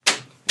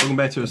Welcome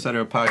back to the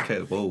Center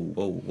Podcast.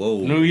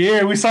 Whoa. New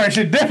year, we starting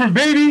shit different,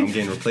 baby. I'm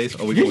getting replaced.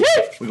 Oh, we're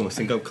going to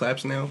sync up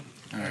claps now?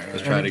 All right.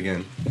 Let's try it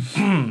again.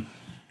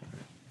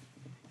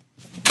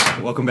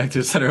 Welcome back to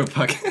the Center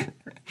Podcast.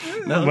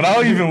 No,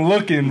 without even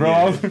looking,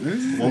 bro.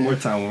 Yeah. One more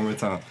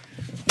time.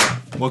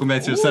 Welcome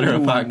back to the Center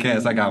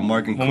Podcast. I got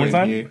Mark and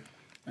Quinn here.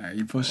 All right,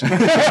 you pushing.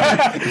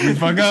 If we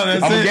fuck up,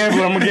 that's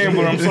I'm a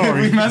gambler. I'm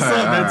sorry. We mess up,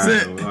 that's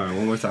it. All right,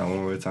 one more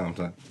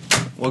time.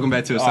 Welcome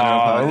back to the Center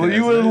Podcast.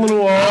 You were a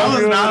little off. I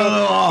was not a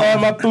little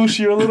off. My thush,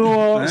 you're a little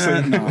off.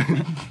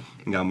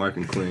 We got Mark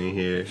and Quinn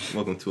here.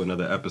 Welcome to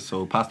another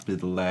episode, possibly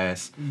the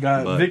last.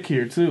 Got Vic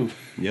here, too.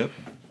 Yep.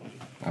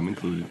 I'm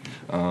included.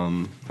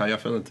 How y'all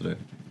feeling today?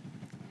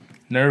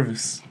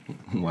 Nervous.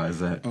 Why is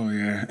that? Oh,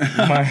 yeah.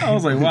 I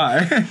was like,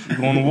 why?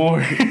 Going to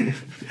war.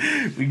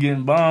 We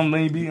getting bombed,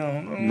 maybe. I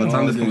don't know. By the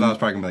time this comes out, I was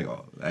probably going to be like,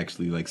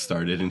 actually, like,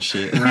 started and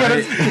shit. We're not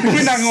going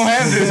to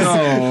have this.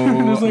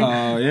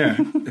 So, yeah.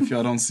 If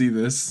y'all don't see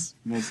this,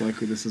 most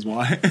likely this is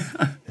why.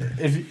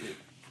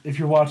 If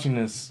you're watching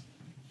this,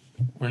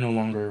 we're no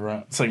longer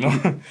around. It's like,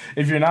 no.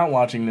 If you're not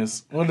watching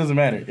this, well, it doesn't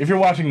matter. If you're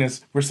watching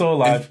this, we're still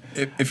alive.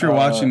 If you're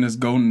watching this,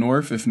 go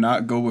north. If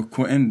not, go with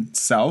Quentin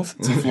south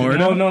to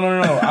Florida. No.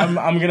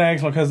 I'm going to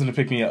ask my cousin to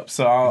pick me up.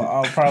 So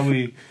I'll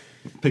probably...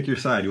 Pick your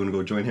side. You want to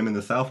go join him in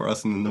the south or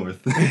us in the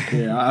north?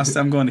 Yeah,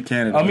 I'm going to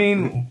Canada. I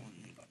mean,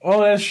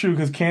 well, that's true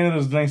because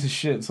Canada's nice as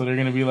shit. So they're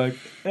going to be like,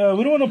 yeah,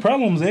 we don't want no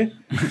problems, eh?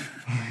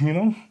 You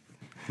know?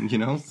 You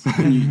know?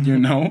 You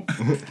know?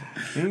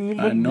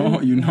 I know.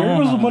 You know. There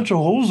was a bunch of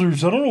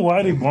hosers. I don't know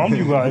why they bombed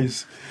you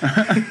guys.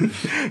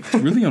 It's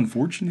really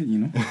unfortunate, you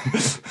know?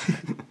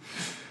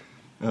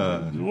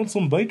 You want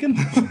some bacon?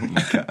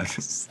 God.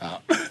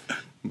 Stop.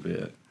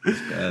 Yeah,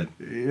 it's bad.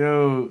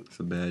 Yo. It's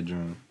a bad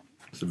drum.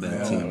 It's a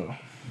bad team.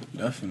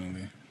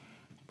 Definitely.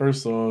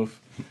 First off,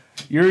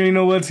 you already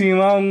know what team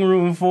I'm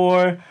rooting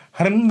for.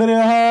 So,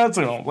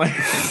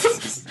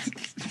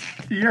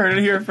 you heard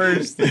it here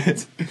first.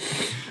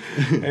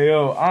 Hey,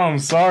 yo, I'm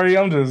sorry.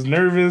 I'm just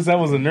nervous. That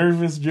was a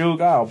nervous joke.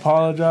 I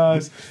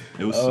apologize.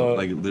 It was so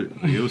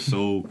it was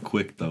so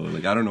quick though.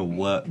 Like I don't know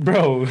what,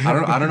 bro.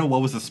 I don't know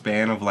what was the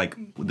span of like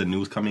the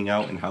news coming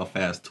out and how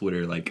fast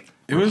Twitter like.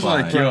 It was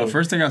like, yo,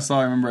 first thing I saw,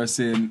 I remember I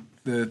said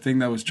the thing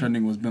that was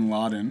trending was Bin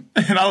Laden,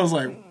 and I was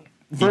like,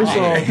 first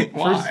off,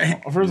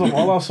 why?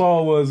 all I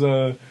saw was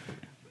I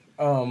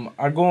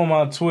go on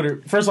my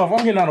Twitter. First off,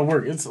 I'm getting out of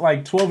work. It's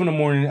like 12 in the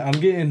morning. I'm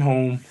getting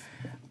home.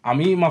 I'm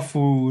eating my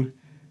food.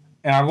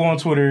 And I go on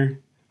Twitter.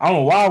 I don't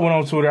know why I went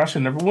on Twitter. I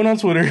should never went on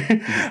Twitter.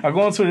 I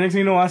go on Twitter. Next thing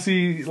you know, I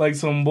see like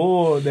some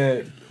bull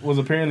that was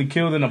apparently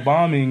killed in a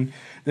bombing.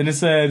 Then it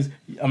says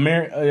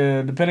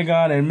the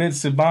Pentagon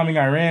admits to bombing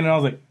Iran. And I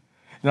was like,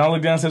 then I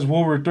look down and it says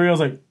World War III. I was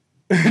like,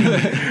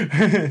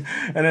 and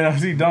then I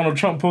see Donald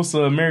Trump post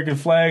the American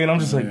flag. And I'm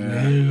just like,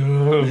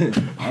 yeah.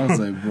 I was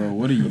like, bro,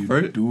 what are you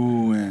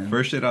doing?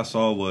 First shit I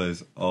saw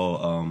was,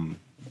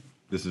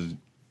 this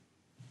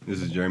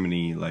is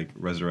Germany like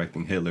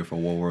resurrecting Hitler for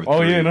World War III.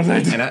 Oh yeah, no,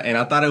 and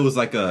I thought it was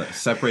like a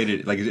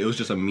separated, like it was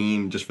just a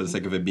meme just for the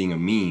sake of it being a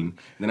meme.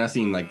 Then I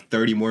seen like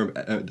 30 more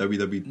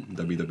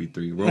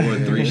WWE3 World War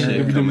III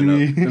shit coming up.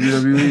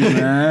 WWE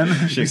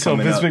man, shit so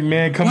coming Vince up.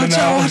 McMahon coming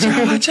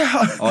out. Watch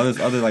out! All this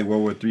other like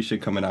World War III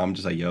shit coming out. I'm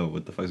just like, yo,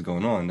 what the fuck's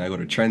going on? And I go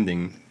to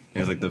trending. And it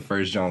was like the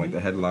first John, like the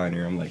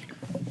headliner. I'm like.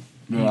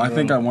 Well, I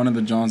think one of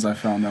the Johns I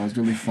found that was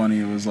really funny.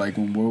 It was like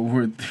when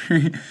World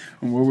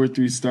War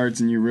III starts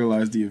and you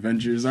realize the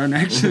Avengers aren't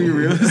actually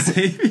real to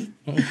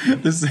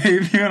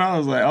save you, and I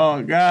was like,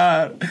 oh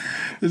god,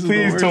 this is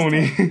please,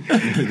 Tony.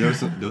 there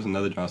was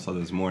another John I saw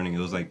this morning. It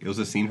was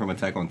a scene from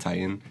Attack on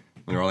Titan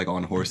when they're all like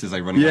on horses,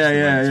 like running to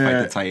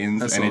fight the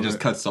Titans, and it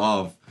just cuts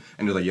off,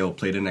 and they're like, yo,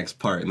 play the next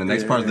part, and the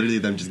next part is literally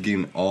them just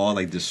getting all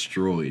like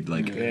destroyed,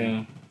 like.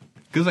 Yeah.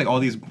 Because like all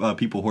these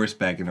people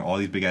horseback and all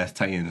these big ass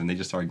Titans, and they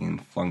just started getting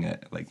flung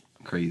at like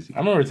crazy. I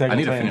remember Attack on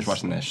Titan. I need to finish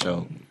watching that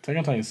show. Attack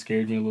on Titan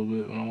scared me a little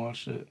bit when I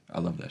watched it. I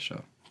love that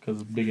show.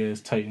 Because big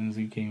ass Titans,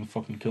 you can't even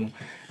fucking kill them.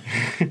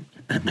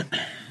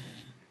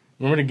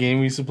 Remember the game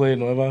we used to play at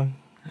Nueva?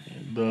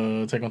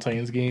 The Attack on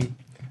Titans game?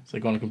 It's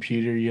like on a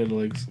computer, you had to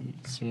like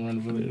swim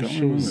around the village.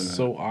 It was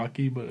so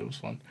awky, but it was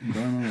fun.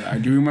 I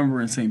do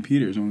remember in St.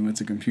 Peter's when we went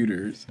to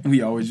computers,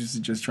 we always used to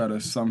just try to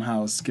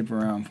somehow skip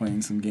around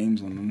playing some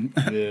games on them.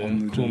 Yeah, on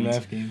the cool Jones.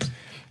 math games.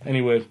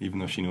 Anyway. Even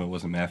though she knew it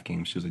wasn't math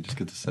games, she was like, just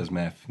because it says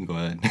math, go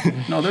ahead.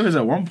 No, there was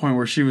at one point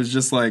where she was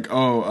just like,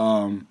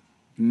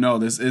 no,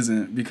 this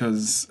isn't,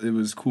 because it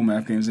was cool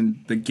math games,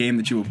 and the game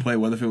that you would play,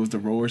 whether if it was the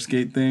roller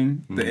skate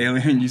thing, the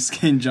alien, you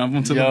skate and jump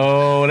onto the...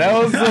 Yo,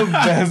 that was the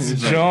best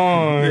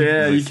John.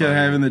 Yeah, you kept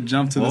having to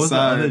jump to the side. What was the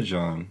other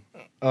John?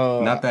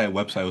 Not that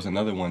website, it was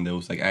another one that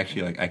was like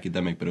actually like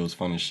academic, but it was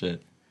fun as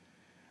shit.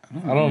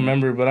 I don't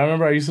remember, but I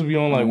remember I used to be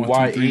on like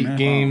Y8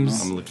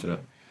 games. I'm gonna look it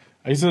up.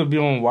 I used to be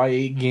on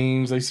Y8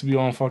 games. I used to be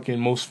on fucking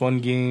Most Fun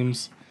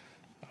Games.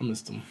 I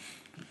missed them.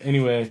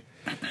 Anyway,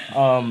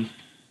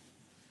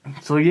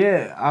 so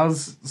yeah, I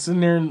was sitting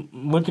there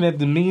looking at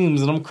the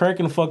memes and I'm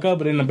cracking the fuck up,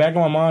 but in the back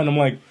of my mind, I'm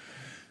like,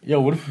 yo,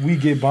 what if we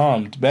get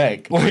bombed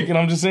back? Like, and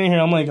I'm just sitting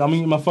here, I'm like, I'm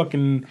eating my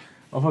fucking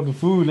my fucking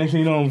food. Next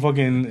thing you know, I'm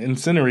fucking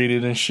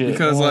incinerated and shit.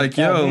 Because like,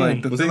 yo,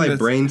 like the was thing it like that's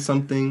brain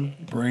something?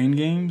 brain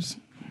games,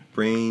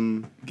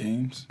 Brain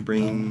games,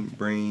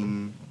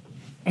 brain.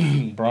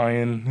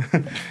 Brian,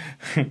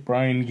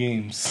 Brian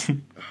Games.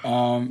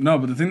 No,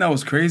 but the thing that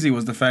was crazy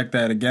was the fact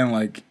that again,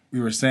 like we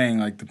were saying,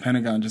 like the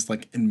Pentagon just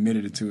like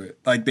admitted to it.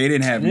 Like they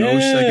didn't have like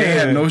they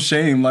had no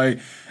shame. Like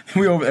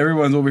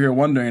everyone's over here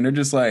wondering. They're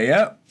just like,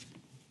 yep,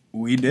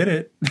 we did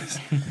it.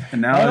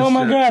 And now, oh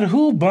my God,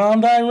 who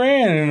bombed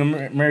Iran? And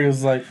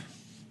America's like,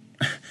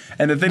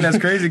 and the thing that's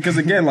crazy because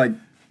again, like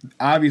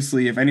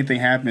obviously, if anything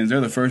happens, they're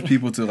the first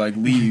people to like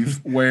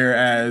leave,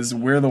 whereas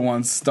we're the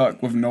ones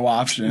stuck with no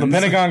options. the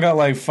Pentagon got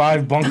like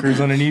 5 bunkers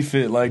underneath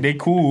it. Like they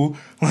cool.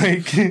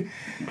 Like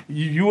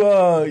you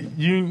know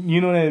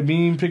that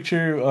meme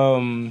picture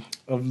of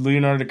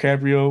Leonardo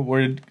DiCaprio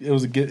where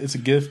it's a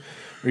gif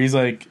where he's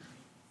like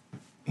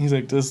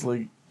this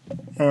like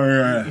Oh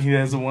yeah. he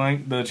has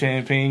the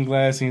champagne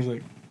glass and he's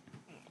like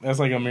that's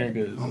like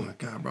America is. Oh my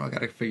God, bro! I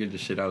gotta figure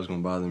this shit out. Was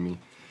gonna bother me.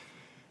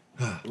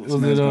 This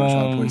man's gonna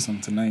try to play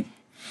some tonight.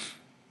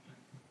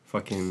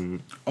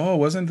 Fucking. Oh,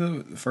 wasn't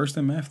the first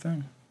in math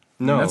thing?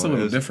 No, that's a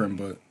little different,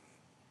 but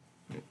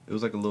it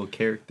was like a little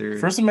character.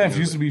 First in math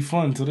used to be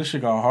fun till this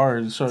shit got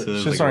hard. Shit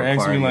like started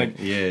asking me like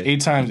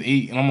 8 times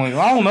 8, and I'm like,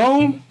 I don't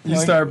know. you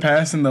Like, start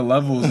passing the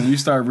levels and you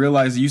start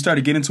realizing you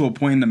started getting to a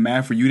point in the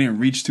math where you didn't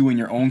reach to in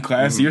your own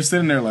class. So you're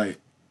sitting there like,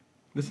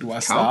 do I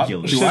stop?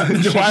 Do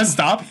I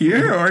stop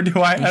here or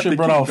do I have to keep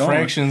brought out going?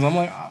 fractions. I'm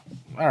like, all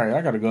right,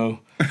 I gotta go.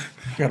 I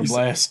got a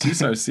blast. You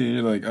start seeing,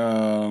 you're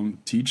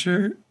like,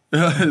 teacher,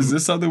 is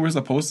this something we're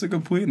supposed to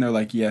complete? And they're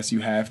like, yes, you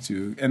have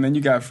to. And then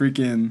you got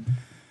freaking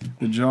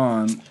the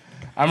John.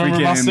 I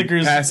remember my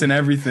stickers passing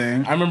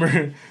everything. I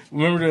remember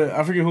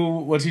I forget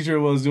what teacher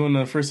was doing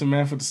the first in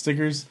math with the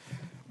stickers.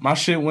 My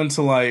shit went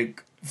to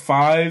like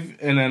 5,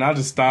 and then I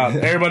just stopped.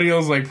 Everybody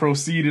else like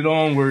proceeded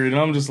onward, and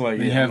I'm just like,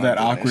 you have that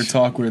awkward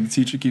talk where the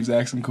teacher keeps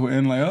asking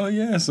Quentin like, oh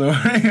yeah, so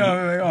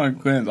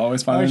Quentin's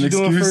always finding an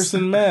excuse. Doing first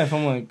in math?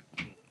 I'm like,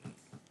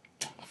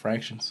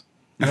 fractions.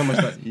 You know how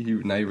much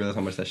now you realize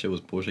how much that shit was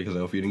bullshit because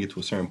like, if you didn't get to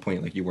a certain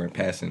point, like you weren't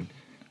passing.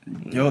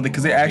 Yo,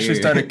 because they actually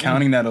started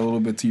counting that a little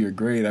bit to your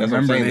grade. I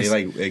remember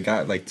it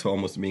got like to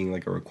almost being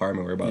like a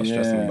requirement where everybody was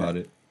stressing about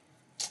it.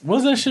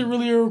 Was that shit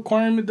really a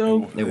requirement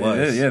though? It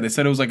was. Yeah, they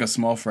said it was like a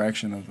small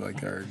fraction of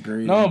like our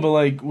grade. No, but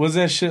like, was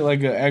that shit like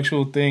an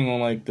actual thing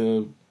on like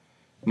the?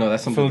 No,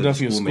 that's something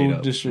Philadelphia the school school made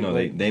up. district. No,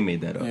 like, they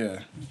made that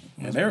up.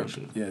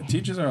 Yeah,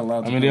 teachers are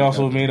allowed. I mean, they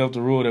also made up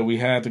the rule that we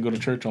had to go to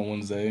church on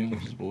Wednesday,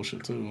 which is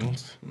bullshit too.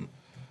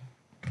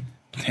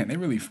 Damn, they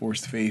really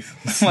forced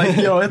faith. Like,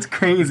 yo, it's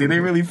crazy. They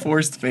really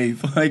forced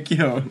faith. Like,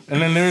 yo.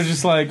 And then they were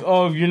just like,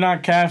 oh, if you're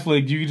not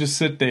Catholic, you can just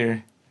sit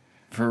there.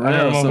 For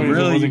real. So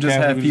really, you just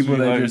Catholic, have people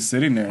that like, are just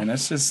sitting there, and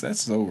that's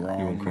so wrong.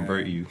 They won't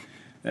convert you.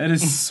 That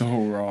is so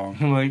wrong.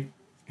 I'm like,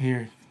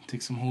 here,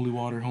 take some holy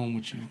water home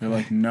with you. They're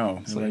like,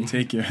 no. They're like,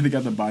 take it. They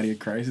got the body of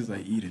Christ. It's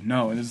like, eat it.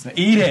 No. And it's like,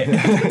 eat it.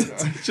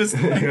 It's just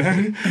like,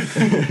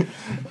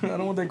 I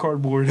don't want that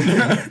cardboard.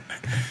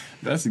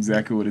 That's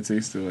exactly what it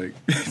tastes like.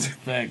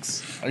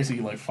 Facts. I used to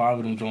get like 5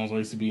 of them Jones. I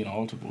used to be an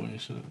altar boy and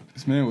shit.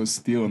 This man was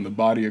stealing the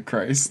body of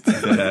Christ.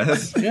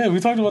 Yeah, we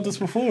talked about this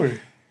before.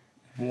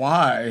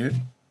 Why?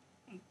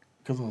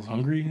 Because I was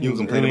hungry. You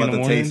complain about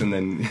the taste and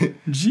then...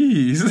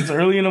 Jeez. It's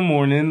early in the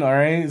morning, all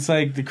right? It's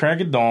like the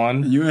crack of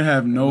dawn. You would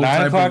have no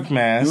 9 o'clock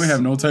mass. You would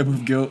have no type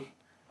of guilt.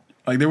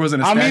 Like there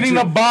wasn't a I'm statue. eating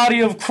the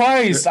body of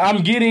Christ.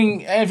 I'm getting,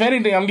 if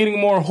anything, I'm getting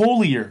more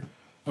holier.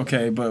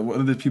 Okay, but what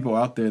are the people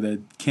out there that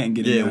can't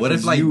get? Yeah, what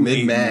if like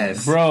mid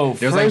mass, bro?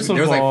 There was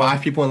like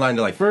 5 people in line.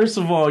 They're like, first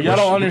of all, y'all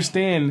don't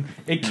understand.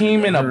 It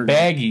came in a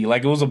baggie,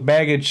 like it was a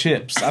bag of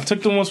chips. I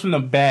took the ones from the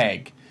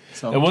bag.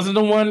 So, it wasn't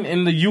the one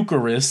in the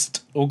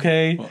Eucharist.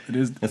 Okay, well, it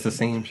is. It's the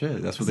same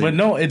shit. That's what. But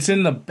no, it's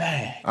in the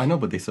bag. I know,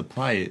 but they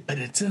supply it. But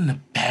it's in the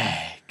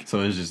bag. So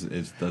it's just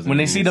it doesn't. When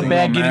they see the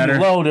bag getting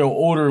low, they'll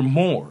order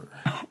more.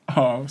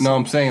 Oh, no,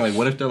 I'm saying like,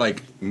 what if they're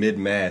like mid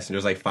mass and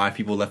there's like 5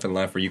 people left in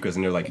line for Eucharist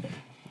and they're like,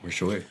 we're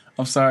short.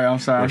 I'm sorry.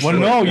 Well,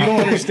 no, you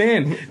don't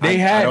understand.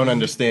 I don't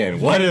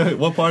understand. What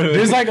part of it?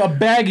 There's like a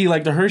baggie,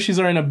 like the Hershey's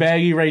are in a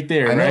baggie right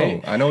there,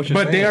 right? I know what you're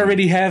saying. But they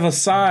already have a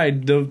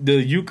side, the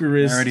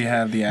Eucharist. They already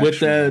have the actual,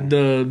 with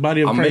the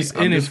body of Christ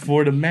in it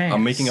for the mass.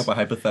 I'm making up a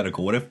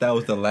hypothetical. What if that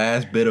was the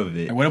last bit of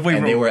it? And what if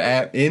they were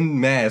in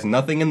mass,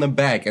 nothing in the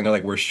back, and they're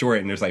like, we're short,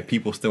 and there's like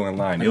people still in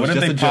line. It was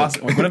just a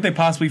joke. What if they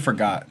possibly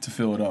forgot to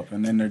fill it up,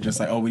 and then they're just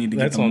like, oh, we need to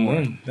get them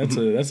more.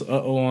 That's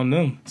on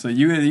them. So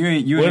you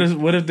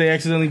what if they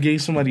accidentally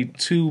gave somebody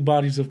 2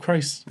 bodies of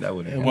Christ? That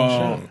would have.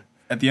 Well,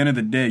 at the end of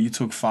the day, you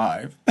took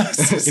 5.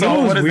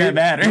 So what does that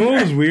matter? You know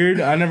what was weird?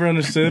 I never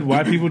understood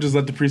why people just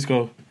let the priest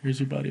go,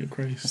 here's your body of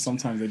Christ.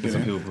 Sometimes they did.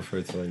 Some people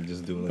prefer to like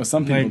just do it. But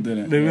some people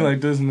didn't. They'd be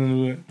like this and then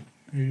do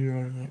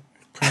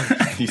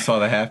it. You saw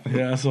that happen?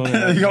 Yeah, I saw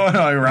that. You going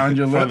like around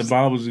your lips. The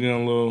Bible's getting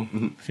a little.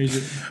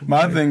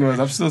 My thing was,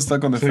 I'm still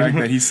stuck on the fact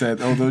that he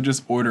said, "Oh, they'll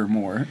just order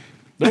more."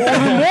 They'll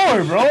order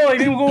more, bro. Like,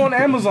 they will go on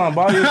Amazon.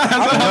 That's what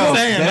I'm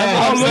saying.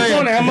 I looked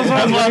on Amazon.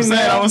 That's what I'm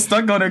saying. I was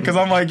stuck on it because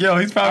I'm like, yo,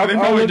 they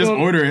probably just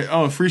order it.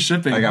 Oh, free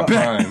shipping. I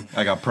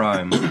got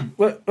Prime.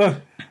 What?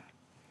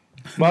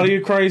 Body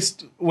of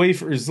Christ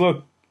wafers.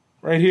 Look,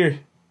 right here.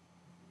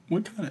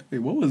 What kind of? Wait,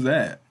 what was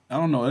that? I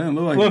don't know. It didn't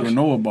look like a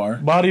granola bar.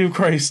 Body of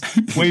Christ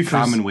wafers.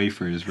 Common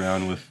wafers,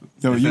 round with.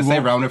 Does that say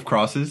round with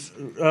crosses?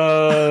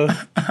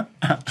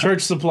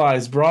 Church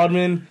supplies,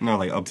 Broadman. No,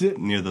 like up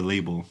near the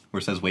label where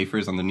it says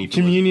wafers underneath.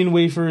 Communion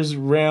wafers,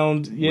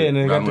 round. Yeah, and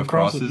then got the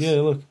crosses.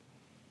 Yeah, look.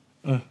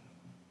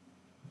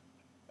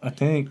 I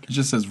think it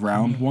just says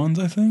round ones.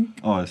 I think.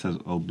 Oh, it says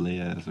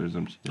oblas or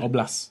some shit.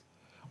 Oblas.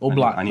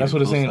 Oblak. That's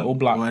what it's saying.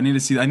 Oblak. Well, I need to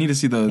see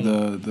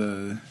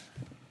the.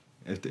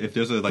 If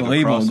there's a the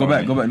label, go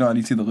back. No, I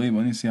need to see the label.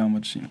 I need to see how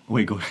much.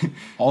 Wait, go.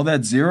 All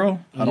that zero?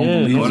 I don't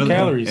believe it.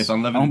 Calories. It's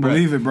unleavened. I don't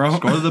believe it, bro.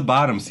 Scroll to the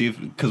bottom, see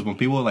because when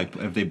people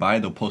if they buy,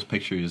 they'll post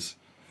pictures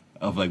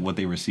of like what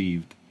they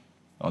received.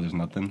 Oh, there's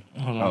nothing.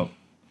 Oh,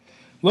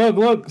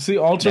 look, see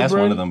altar bread. That's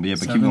one of them. Yeah,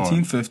 but keep going.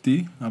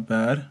 $17.50, not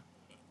bad.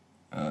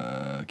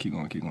 Keep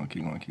going.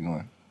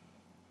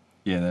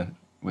 Yeah,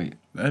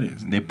 that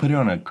is. They put it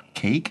on a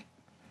cake.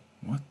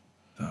 What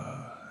the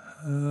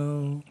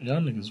hell?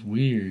 Y'all niggas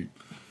weird.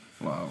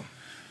 Wow.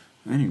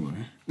 Anyway.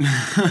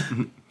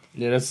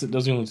 Yeah, those are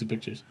the only two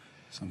pictures.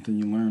 Something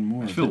you learn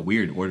more. I feel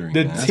weird ordering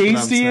the that.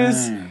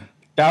 tastiest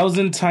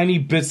 1,000 tiny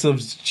bits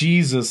of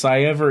Jesus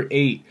I ever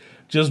ate.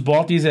 Just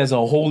bought these as a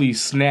holy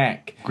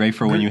snack. Great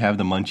for when you have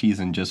the munchies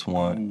and just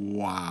want.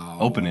 Wow.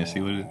 Open it. See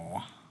what it.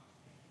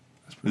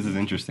 This is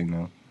interesting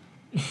though.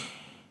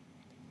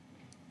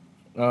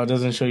 It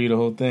doesn't show you the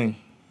whole thing.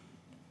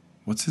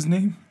 What's his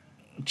name?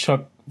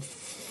 Chuck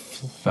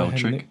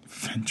Feltrick.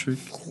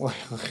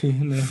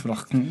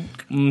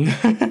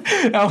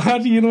 How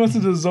do you know what's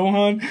the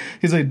Zohan?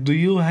 He's like, do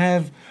you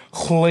have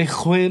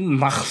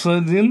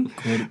nachsadin?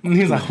 And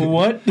he's like,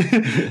 what?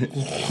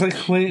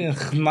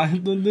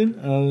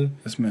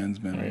 This man's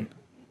been right.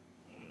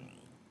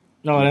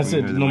 No, that's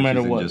it. No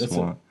matter what. That's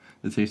it.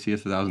 The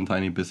tastiest 1,000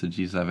 tiny bits of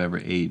Jesus I've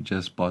ever ate.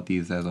 Just bought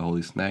these as a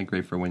holy snack.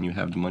 Great for when you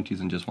have the munchies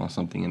and just want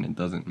something and it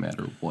doesn't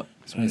matter what.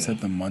 This man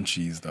said the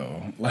munchies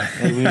though. Like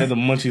we had the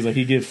munchies, like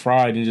he get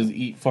fried and just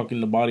eat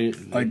fucking the body.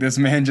 Like this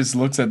man just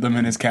looks at them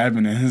in his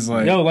cabinet. He's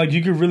like, yo, like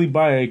you could really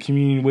buy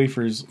communion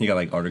wafers. He got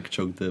like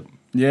artichoke dip.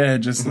 Yeah,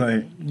 just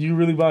like you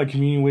really buy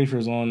communion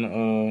wafers on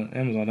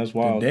Amazon. That's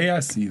wild. The day I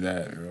see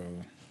that, bro.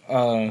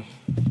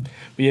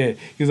 But yeah,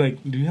 he's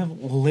like, do you have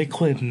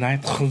liquid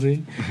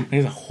nitrogen? And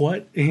he's like,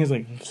 what? And he's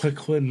like,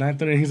 liquid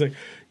nitrogen? And he's like,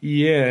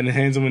 yeah, and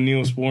hands him a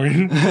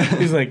Neosporin.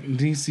 He's like,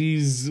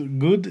 DC's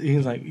good? And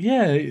he's like,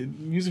 yeah,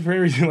 use it for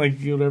everything,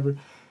 like whatever.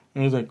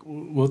 And he's like,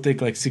 we'll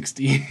take like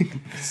 60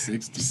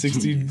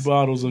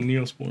 bottles of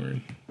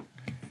Neosporin.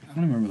 I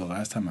don't remember the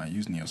last time I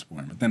used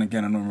Neosporin, but then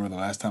again, I don't remember the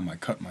last time I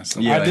cut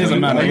myself. Yeah, I'm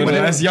not a young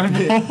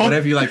boy. What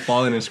have you like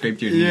fallen and scraped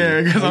your knee?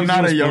 Yeah, because I'm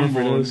not a young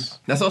boy.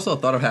 That's also a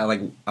thought I've had.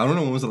 Like, I don't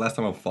know when was the last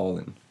time I've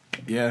fallen.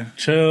 Yeah,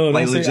 chill.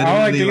 Like,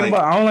 I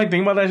don't like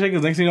thinking about that shit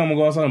because next thing I'm gonna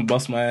go outside and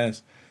bust my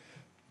ass.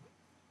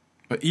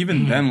 But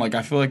even then, like,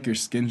 I feel like your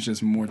skin's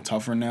just more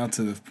tougher now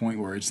to the point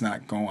where it's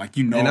not going like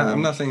you know. And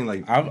I'm not saying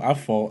like I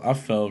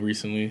fell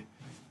recently.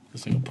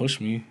 This thing pushed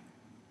me.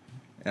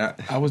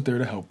 I was there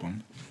to help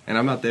him. And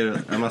I'm not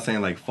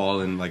saying like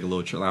falling like a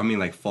little chill. I mean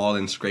like fall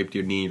and scraped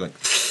your knee like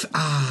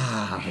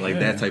like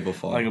that type of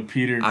fall. Like a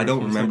Peter. I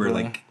don't remember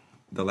like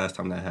the last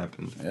time that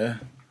happened. Yeah.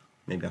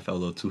 Maybe I fell a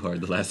little too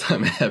hard the last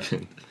time it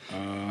happened.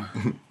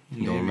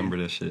 You don't remember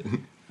that shit.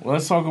 Well,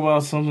 let's talk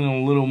about something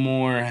a little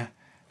more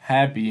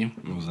happy.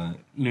 What was that?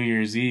 New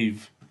Year's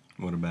Eve.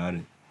 What about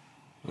it?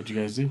 What'd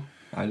you guys do?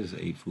 I just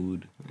ate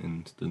food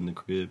and stood in the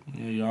crib.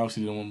 Yeah, you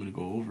obviously didn't want me to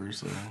go over,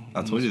 so...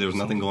 I told you there was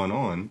nothing going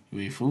on.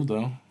 You ate food,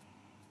 though.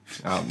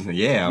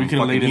 Yeah, I'm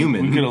fucking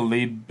human. We could have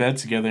laid bed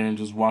together and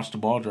just watched the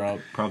ball drop.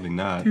 Probably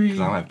not, because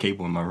I don't have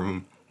cable in my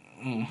room.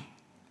 I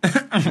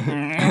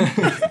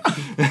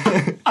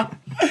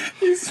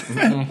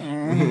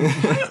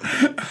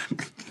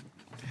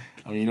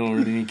mean, you don't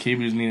really need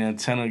cable. You just need an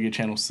antenna to get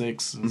channel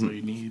 6. That's all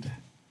you need.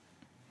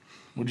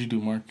 What'd you do,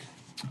 Mark?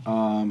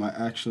 I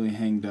actually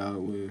hanged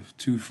out with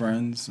two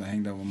friends. I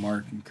hanged out with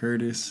Mark and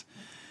Curtis.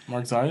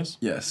 Mark Zayas?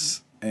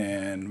 Yes.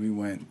 And we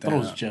went down. I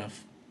thought it was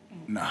Jeff.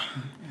 Nah.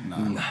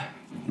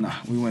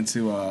 We went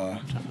to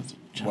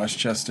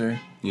Westchester.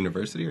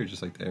 University or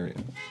just like the area?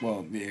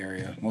 Well, the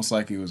area. Most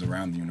likely it was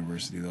around the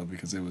university, though,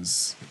 because it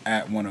was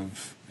at one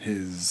of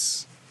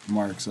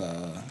Mark's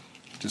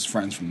just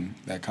friends from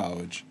that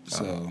college.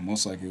 So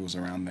most likely it was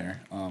around there.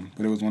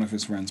 But it was one of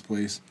his friends'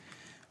 place.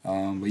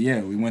 But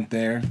yeah, we went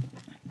there.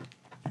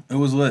 It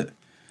was lit.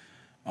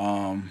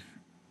 Yeah,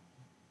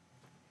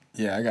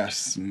 I got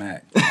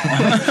smacked.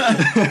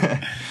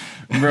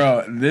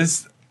 Bro,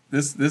 this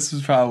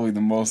was probably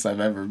the most I've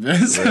ever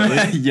been.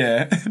 Really?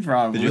 Yeah,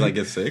 probably. Did you like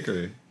get sick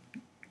or?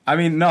 I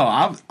mean, no.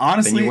 I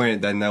honestly. Then you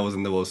weren't. Then that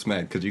wasn't the most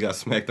smacked because you got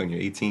smacked on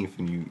your 18th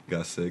and you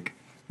got sick.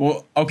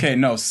 Well, okay,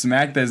 no,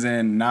 smacked as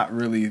in not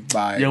really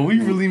by. Yo, we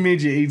really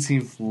made your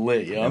 18th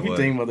lit, yo. I be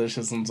thinking about that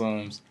shit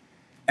sometimes.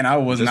 and I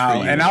was Just not,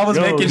 for you. and I was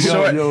making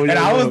sure, and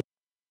I was.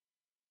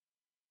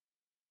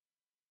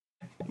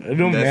 It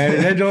don't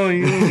matter. That don't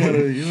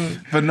you.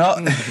 But no,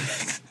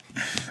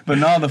 but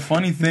no. The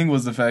funny thing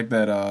was the fact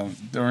that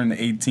during the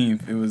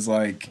 18th, it was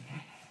like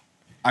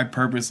I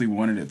purposely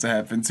wanted it to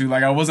happen too.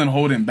 Like I wasn't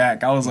holding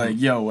back. I was like,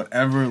 "Yo,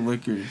 whatever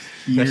liquor."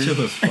 That shit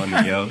was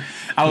funny, yo.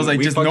 I was like,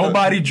 "Just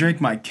nobody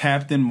drink my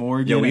Captain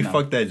Morgan." Yo, we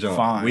fucked that joint.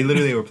 Fine. We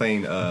literally were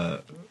playing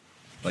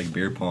like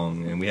beer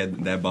pong, and we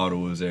had that bottle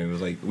was there. It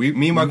was like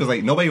me and Mark was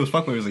like nobody was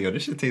fucking. We was like, yo,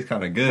 this shit tastes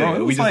kind of good. Bro, it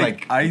was we just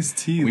like iced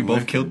tea. We both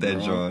liquor, killed that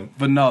bro. joint.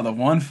 But no, the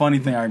one funny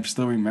thing I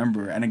still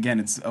remember, and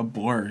again, it's a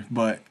blur,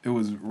 but it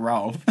was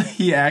Ralph.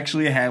 He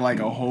actually had like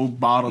a whole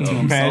bottle to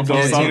himself.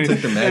 Mad Dog. He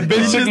took the Mad That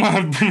bitch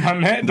Dog. took my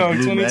Mad Dog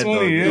Blue Mad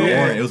 2020. Dog.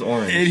 Yeah. It was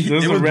orange. It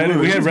was red.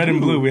 We had red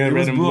and blue. We had It red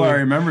was and blue. blue. I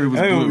remember it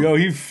was blue. Yo,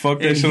 he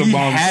fucked that And shit he up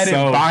by had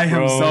himself, it by bro.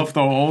 himself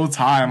the whole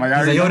time. Like I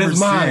He's like, yo, remember that's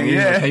mine. seeing, You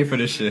yeah. pay for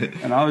this shit.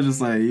 And I was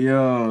just like,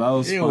 yo, that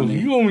was Yo, funny.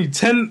 you owe me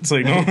 10. It's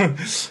like, no.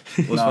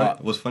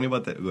 What's funny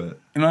about that? What?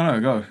 No,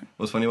 go.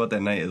 What's funny about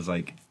that night is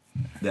like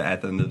that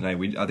at the end of the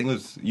night, I think it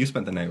was you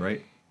spent the night,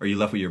 right? Or you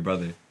left with your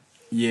brother.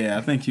 Yeah,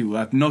 I think you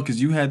left. No, because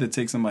you had to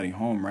take somebody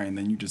home, right? And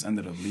then you just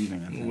ended up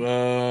leaving. I think.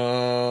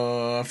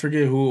 I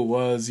forget who it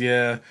was.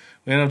 Yeah,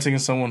 we ended up taking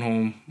someone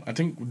home. I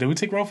think, did we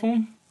take Ralph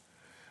home?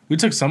 We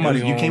took somebody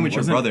home. You came with your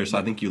wasn't brother, so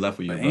I think you left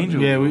with your brother.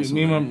 Angel. Yeah, Also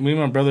me and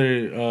my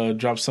brother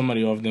dropped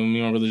somebody off. Then me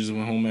and my brother just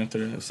went home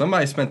after that.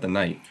 Somebody spent the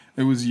night.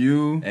 It was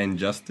you. And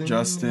Justin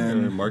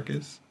Justin. or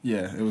Marcus.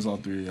 Yeah, it was all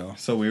three of y'all.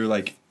 So we were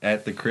like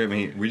at the crib,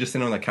 and we're just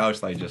sitting on the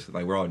couch, like just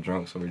like we're all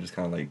drunk, so we're just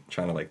kind of like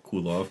trying to like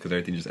cool off because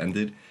everything just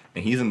ended.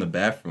 And he's in the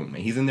bathroom,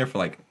 and he's in there for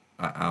like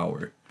an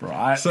hour. Bro,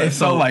 it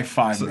felt like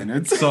 5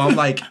 minutes. So I'm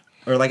like,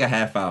 or like a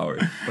half hour.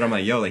 But I'm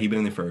like, yo, like he been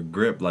in there for a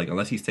grip. Like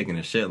unless he's taking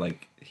a shit,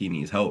 like he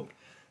needs help.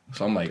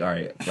 So I'm like, all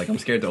right, like I'm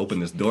scared to open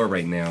this door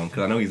right now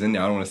because I know he's in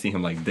there. I don't want to see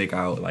him like dick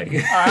out, like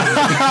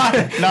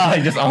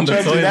like just on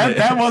the toilet.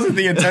 That wasn't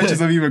the intentions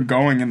of even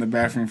going in the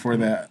bathroom for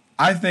that.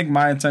 I think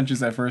my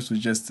intentions at first was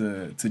just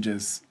to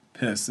just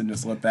piss and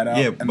just let that out.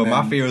 Yeah, and but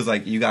my then- fear was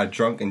like you got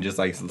drunk and just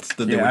like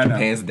stood there Yeah, with I your know.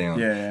 pants down.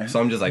 Yeah. So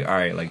I'm just like, all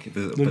right, like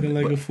this, Looking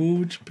like a fool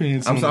with your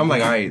pants on. I'm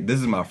like, all right, this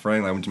is my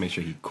friend. Like, I'm gonna make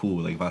sure he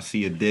cool. Like if I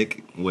see a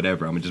dick,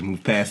 whatever, I'm gonna just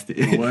move past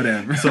it.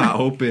 Whatever. So I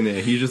open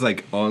it. He's just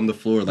like on the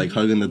floor, like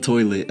hugging the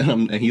toilet,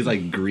 and he's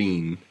like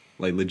green,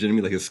 like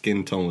legitimately, like his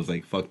skin tone was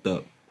like fucked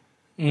up.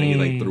 And he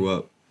like threw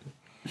up.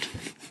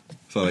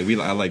 So like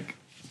I like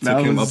That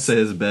took him up was- to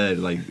his bed,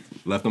 like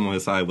left him on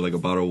his side with like a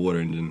bottle of water,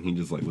 and then he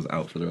just like was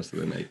out for the rest of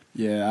the night.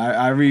 Yeah,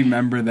 I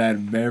remember that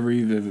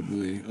very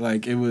vividly.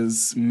 Like, it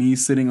was me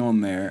sitting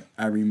on there.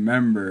 I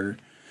remember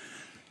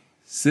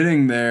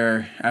sitting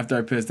there after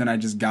I pissed, and I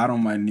just got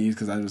on my knees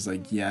because I was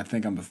like, yeah, I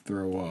think I'm going to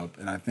throw up.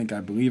 And I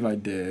believe I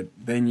did.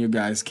 Then you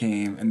guys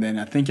came, and then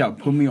I think y'all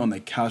put me on the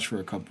couch for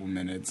a couple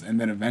minutes, and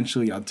then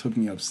eventually y'all took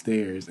me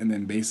upstairs, and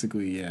then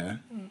basically, yeah,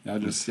 y'all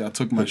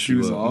took my Hooked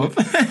you shoes up.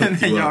 off, and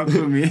then you y'all up.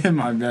 put me in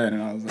my bed,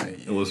 and I was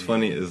like, What was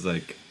funny is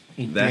like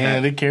that.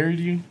 Damn, they carried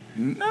you. I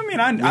mean,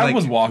 I like-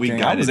 was we walking. I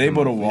guided was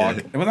able to them, walk.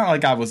 yeah. It wasn't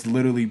like I was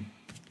literally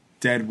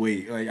dead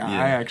weight. Like Yeah.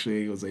 I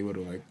actually was able to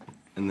like.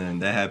 And then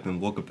that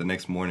happened. Woke up the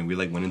next morning. We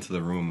like went into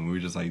the room and we were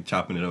just like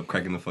chopping it up,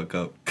 cracking the fuck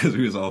up because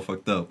we was all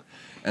fucked up.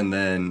 And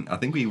then I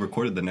think we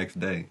recorded the next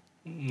day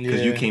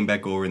because you came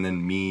back over, and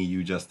then me,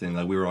 you, Justin,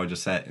 like we were all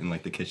just sat in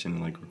like the kitchen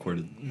and like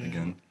recorded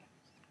again.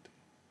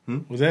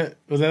 Was that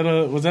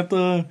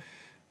the?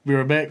 We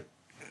were back.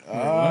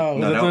 No,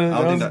 That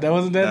wasn't that day.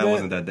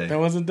 wasn't that day. That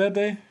wasn't that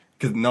day.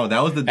 Cause no,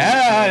 that was the day.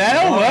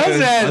 That was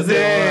that Was it?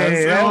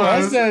 day. That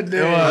was that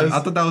day. I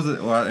thought that was it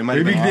might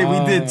have We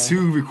been. did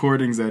 2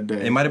 recordings that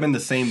day. It might have been the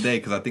same day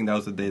because I think that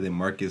was the day that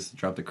Marcus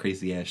dropped a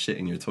crazy ass shit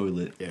in your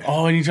toilet. Yeah.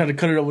 Oh, and you tried to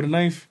cut it up with a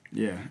knife.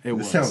 Yeah, it This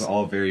was. sounds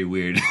all very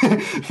weird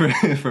for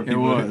people. It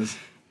was.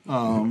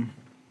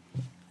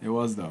 It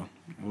was though.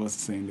 It was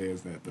the same day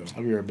as that though.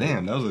 I'll be right back.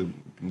 Damn, that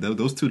was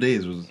those 2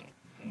 days was.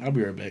 I'll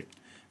be right back.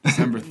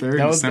 December 3rd,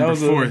 That was- December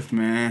that was 4th,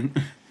 man.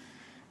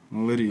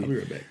 I'll be Lydia.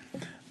 right back.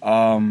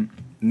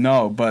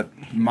 No, but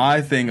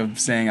my thing of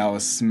saying I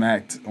was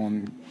smacked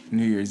on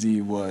New Year's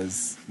Eve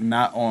was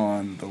not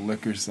on the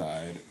liquor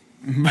side,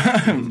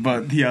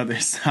 but the other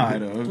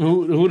side of.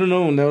 Who'd have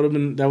known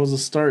that was a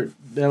start.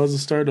 That was the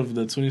start of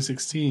the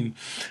 2016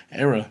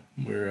 era,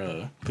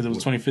 where because it was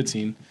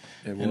 2015.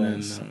 It And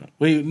was. then,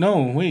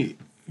 wait,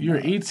 you were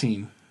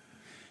 18.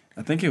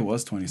 I think it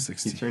was He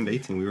 2016. turned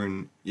 18. We were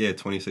in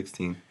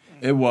 2016.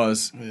 It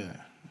was. Yeah.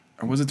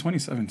 Or was it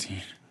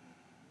 2017?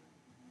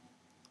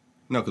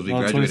 No, because we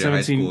graduated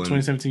high school in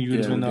 2017. You would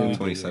have Yeah, been. we did.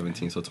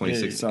 2017. So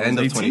 2016, so I was end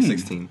of 18.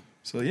 2016.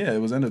 So yeah, it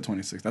was end of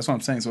 2016. That's what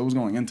I'm saying. So it was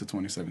going into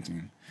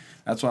 2017.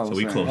 That's what I was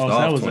we saying. closed Oh, so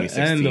off that was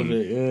the end 2016. of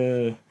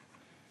it.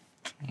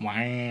 Yeah.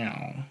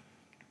 Wow.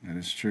 That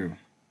is true.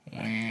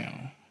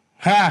 Wow.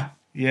 Ha.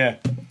 Yeah.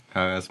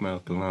 How I smell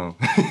cologne.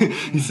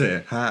 He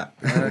said hot.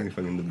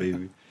 Fucking the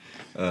baby.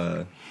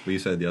 But you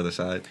said the other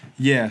side.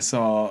 Yeah,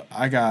 so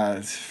I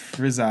got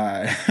frizz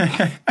eye.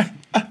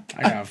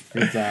 I got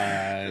frizz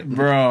eye.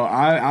 Bro,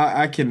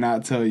 I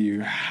cannot tell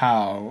you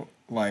how,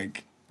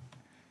 like,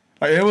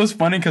 Like, it was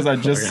funny because I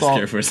just saw.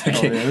 Scared for a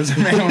second. This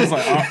man was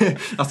like, oh.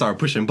 I started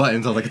pushing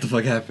buttons. I was like, what the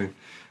fuck happened?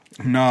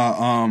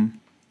 Nah,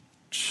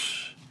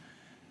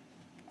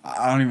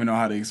 I don't even know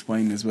how to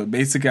explain this, but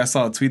basically I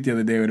saw a tweet the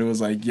other day where it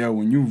was like, yo,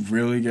 when you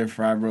really get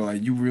fried, bro,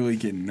 like, you really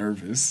get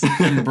nervous.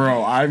 And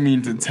bro, I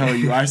mean to tell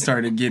you, I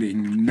started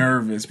getting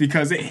nervous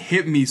because it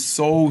hit me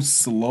so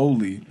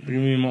slowly. Look at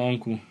me and my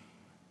uncle.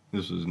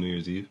 This was New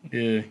Year's Eve?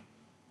 Yeah.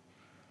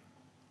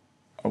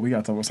 Oh, we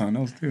gotta talk about something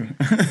else, too.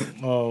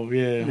 Oh,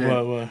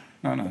 yeah. What?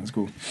 No, it's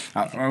cool.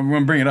 I'm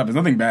gonna bring it up. It's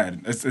nothing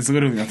bad. It's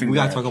literally nothing bad. We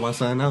gotta talk about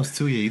something else,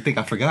 too. Yeah, you think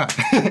I forgot?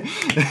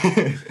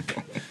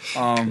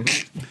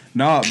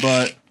 No,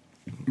 but...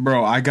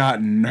 Bro, I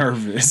got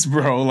nervous,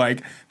 bro.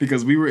 Like,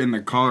 because we were in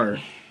the car,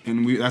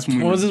 and that's when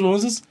we. What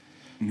was this?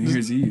 New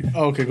Year's Eve.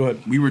 Oh, okay, go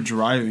ahead. We were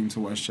driving to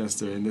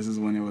Westchester, and this is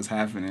when it was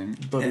happening.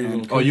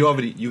 And,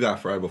 you got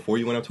fried before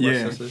you went up to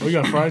Westchester? Oh, you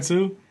got fried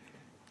too?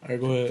 All right,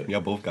 go ahead.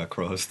 Y'all both got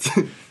crossed.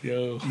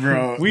 Yo,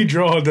 bro, we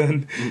draw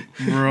then.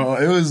 Bro,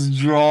 it was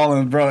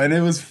drawing, bro, and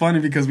it was funny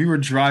because we were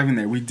driving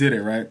there. We did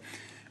it right,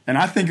 and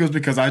I think it was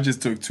because I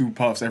just took 2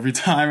 puffs every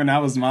time, and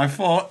that was my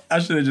fault. I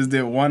should have just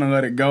did one and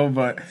let it go,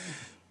 but.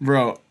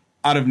 Bro,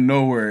 out of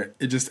nowhere,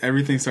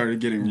 everything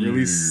started getting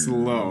really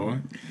slow.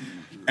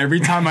 Every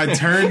time I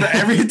turned my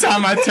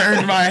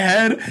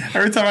head,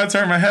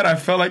 I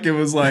felt like it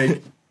was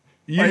like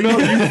you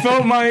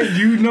felt my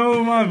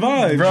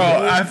vibe. Bro,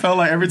 I felt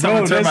like every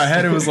time I turned my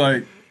head, it was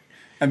like,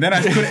 and then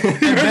I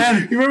couldn't.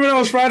 You remember when I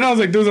was fried? I was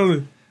like,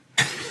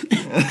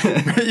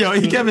 yo,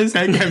 his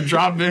head kept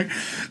dropping.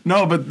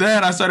 No, but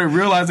then I started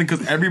realizing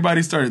because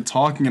everybody started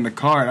talking in the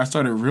car, and I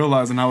started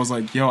realizing I was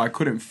like, yo, I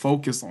couldn't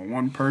focus on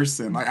one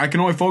person. Like, I can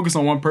only focus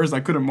on one person.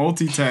 I couldn't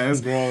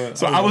multitask. Bro,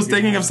 so I was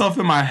thinking of stuff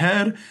in my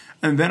head,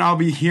 and then I'll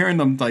be hearing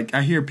them, like,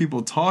 I hear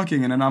people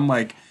talking, and then I'm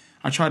like,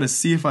 I try to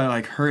see if I,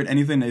 like, heard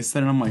anything they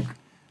said, and I'm like,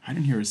 I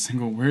didn't hear a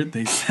single word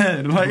they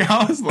said. Like,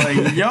 I was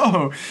like,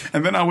 yo.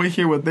 And then I would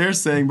hear what they're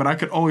saying, but I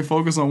could only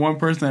focus on one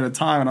person at a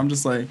time, and I'm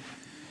just like...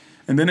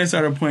 And then they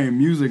started playing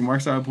music.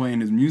 Mark started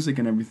playing his music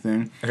and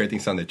everything. Everything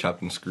sounded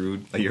chopped and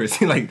screwed. Like, you ever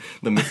seen, like,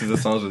 the mixes of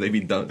songs where they be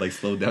done, like,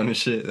 slowed down and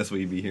shit? That's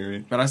what you be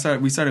hearing. But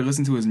we started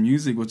listening to his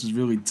music, which is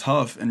really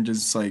tough and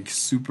just, like,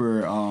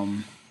 super,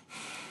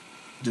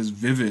 just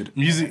vivid.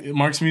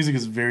 Mark's music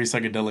is very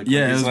psychedelic.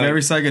 Yeah, it was like,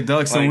 very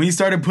psychedelic. So when he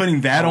started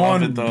putting that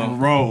on,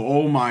 bro,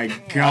 oh my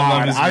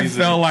God. I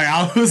felt like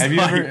I was have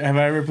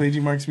I ever played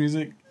you Mark's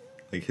music?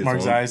 Like his Mark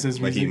own, Zayas'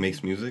 music. Like he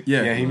makes music?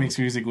 Yeah, he makes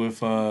music with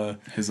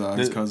his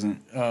cousin.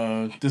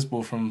 This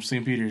boy from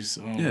St. Peter's.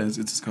 Yeah, it's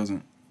his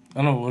cousin.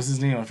 I don't know, what's his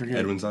name? I forget.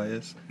 Edwin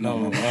Zayas?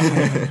 No.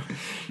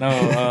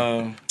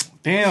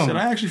 Damn. Should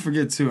I actually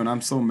forget too? And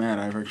I'm so mad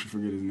I actually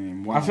forget his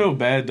name. Wow. I feel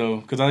bad though,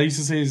 because I used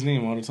to say his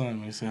name all the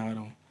time. I say hi to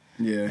him.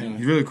 Yeah,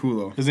 he's really cool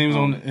though. His name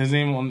on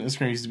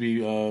Instagram used to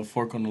be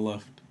Fork on the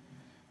Left.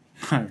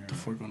 The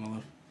Fork on the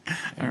Left.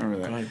 I remember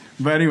that.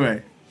 But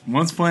anyway.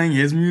 Once playing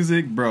his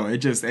music, bro, it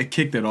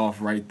kicked it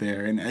off right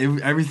there. And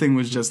everything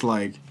was just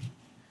like...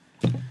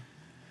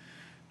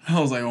 I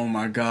was like, oh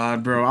my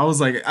God, bro. I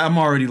was like, I'm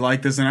already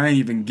like this and I didn't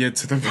even get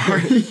to the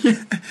party.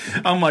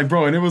 I'm like,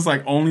 bro, and it was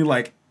like only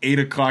like 8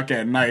 o'clock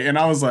at night. And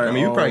I was like,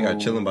 you probably got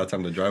chilling by the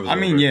time the drive was over.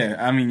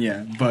 I mean,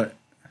 yeah, but...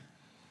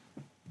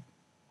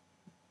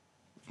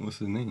 What's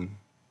his name?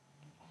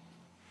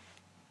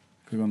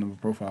 Click on the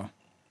profile.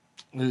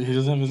 He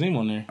doesn't have his name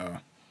on there.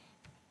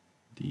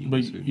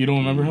 But you don't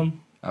remember him?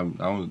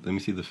 Let me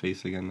see the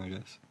face again, I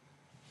guess.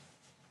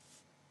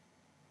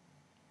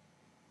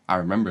 I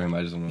remember him,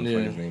 I just don't know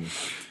what his name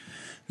is.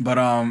 But,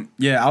 I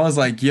was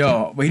like,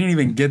 yo, we didn't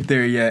even get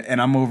there yet,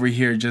 and I'm over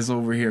here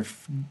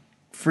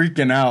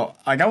freaking out.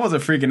 Like, I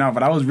wasn't freaking out,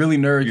 but I was really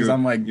nervous because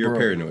I'm like, you're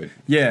paranoid.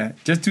 Yeah,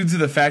 just due to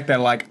the fact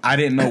that, like, I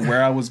didn't know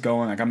where I was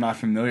going. Like, I'm not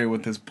familiar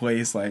with this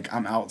place. Like,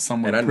 I'm out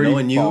somewhere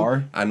pretty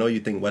far. I know you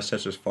think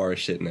Westchester's far as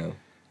shit now.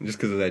 Just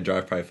because of that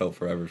drive probably felt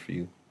forever for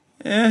you.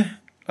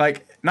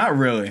 Like, not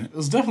really. It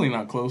was definitely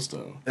not close,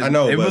 though. I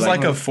know, it was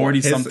like a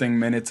 40-something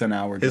minutes an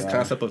hour drive. His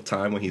concept of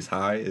time when he's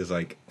high is,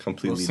 like,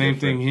 completely same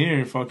different. thing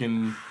here.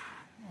 Fucking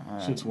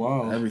shit's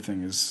wild.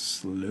 Everything is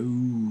slow.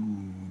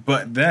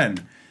 But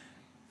then,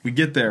 we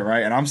get there,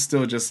 right? And I'm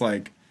still just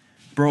like,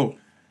 bro,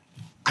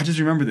 I just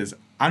remember this.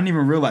 I didn't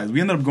even realize.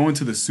 We ended up going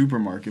to the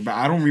supermarket, but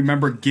I don't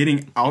remember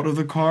getting out of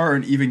the car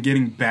and even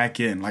getting back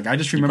in. Like, I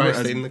just remember... You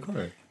probably stayed in the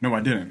car. No, I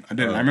didn't. I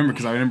remember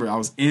because I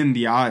was in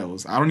the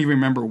aisles. I don't even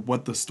remember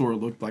what the store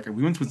looked like.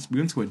 We went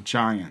to a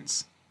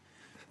Giants.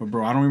 But,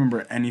 bro, I don't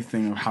remember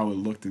anything of how it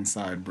looked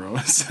inside, bro.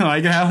 So,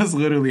 like, that was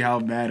literally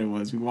how bad it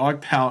was. We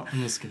walked out.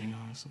 I'm just getting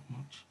high so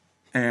much.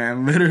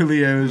 And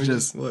literally, it was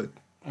just... What?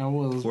 I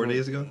was 4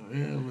 days ago?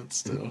 Yeah, but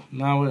still.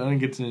 No, I didn't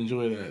get to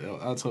enjoy that.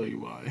 I'll tell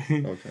you why.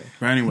 Okay.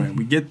 But anyway,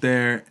 we get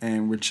there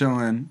and we're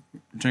chilling.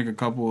 Drink a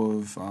couple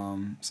of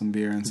some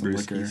beer and some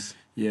liquor.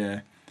 Yeah.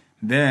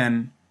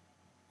 Then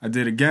I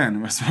did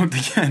again. I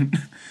smoked again.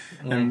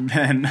 And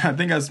then I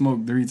think I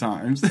smoked 3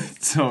 times.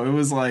 So it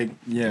was like,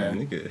 yeah.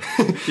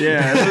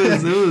 Yeah,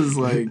 it was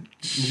like...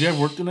 Did you have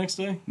work the next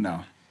day?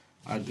 No.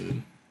 I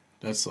did.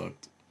 That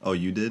sucked. Oh,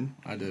 you did?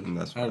 I did.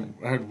 That's I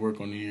had work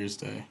on New Year's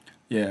Day.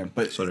 Yeah,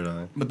 but so did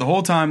I. But the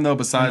whole time though,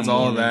 besides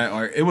all of that,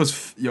 like, it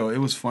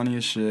was funny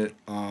as shit.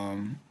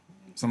 Some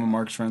of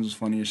Mark's friends was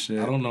funny as shit.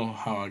 I don't know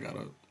how I got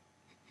up.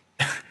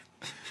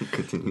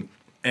 Continue.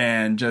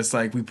 And just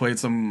like we played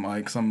some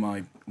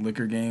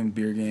liquor games,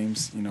 beer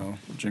games,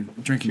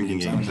 drinking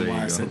games. I don't know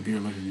why I said beer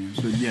liquor games,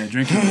 but yeah,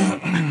 drinking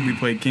games. We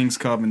played King's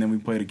Cup, and then we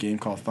played a game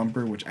called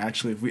Thumper, which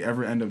actually, if we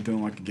ever end up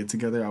doing like a get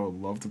together, I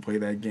would love to play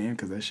that game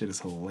because that shit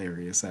is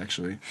hilarious.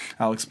 Actually,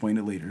 I'll explain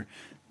it later.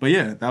 But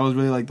yeah, that was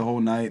really like the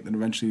whole night. Then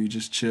eventually we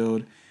just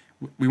chilled.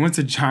 We went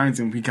to Giants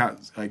and we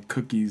got like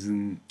cookies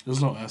and.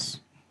 There's no S.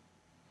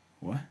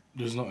 What?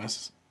 There's no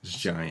S. It's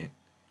Giant.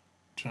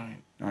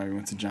 Giant. All right, we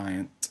went to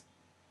Giant.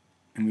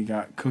 And we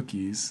got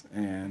cookies,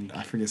 and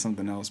I forget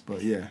something else,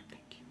 but yeah.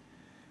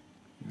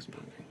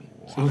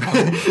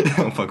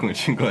 I'm fucking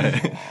with you. Go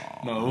ahead.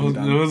 No,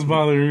 it was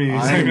bothering me.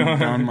 I'm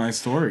done my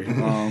story.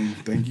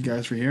 Thank you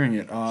guys for hearing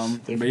it.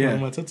 But yeah.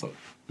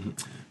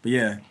 But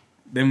yeah,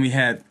 then we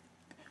had.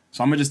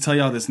 So I'm gonna just tell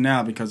y'all this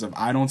now because if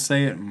I don't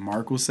say it,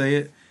 Mark will say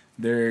it.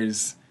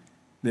 There's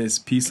this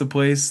pizza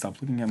place.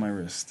 Stop looking at my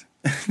wrist.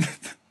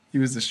 He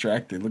was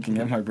distracted, looking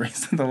at my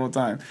bracelet the whole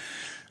time.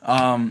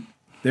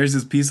 There's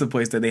this pizza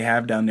place that they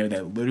have down there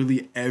that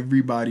literally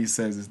everybody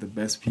says is the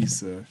best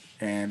pizza,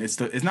 and it's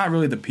not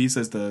really the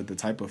pizza, it's the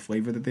type of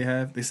flavor that they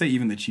have. They say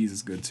even the cheese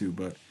is good too,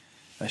 but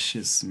that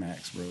shit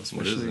smacks, bro. Especially,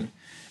 what is it?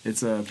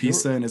 It's a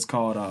pizza and it's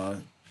called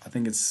I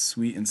think it's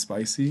sweet and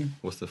spicy.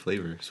 What's the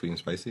flavor? Sweet and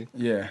spicy?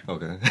 Yeah.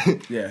 Okay.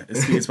 Yeah,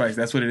 it's sweet and spicy.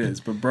 That's what it is.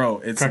 But bro,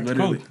 it's Crack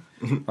literally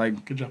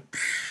like good job.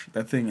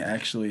 That thing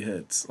actually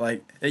hits.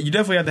 Like you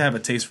definitely have to have a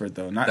taste for it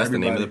though. Not That's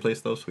everybody. the name of the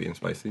place though, Sweet and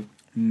Spicy?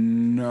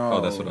 No.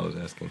 Oh, that's what I was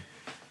asking.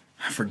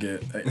 I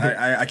forget.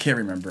 I can't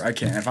remember. I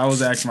can't. If I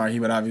was asking Mark, he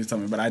would obviously tell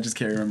me, but I just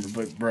can't remember.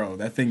 But bro,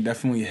 that thing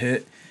definitely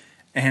hit.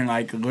 And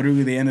like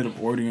literally they ended up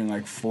ordering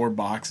like 4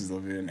 boxes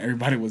of it and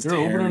everybody was They're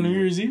open on New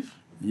Year's Eve?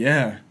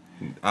 Yeah.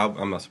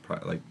 I'm not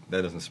surprised. Like,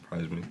 that doesn't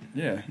surprise me.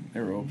 Yeah,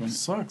 they were open. It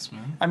sucks,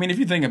 man. I mean, if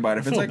you think about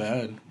it, if I it's feel like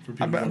bad for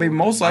people. I mean,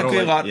 most likely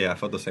a lot. Yeah, I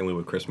felt the same way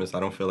with Christmas. I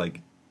don't feel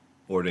like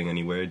ordering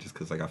anywhere just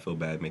because like I feel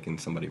bad making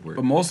somebody work.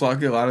 But most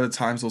likely, a lot of the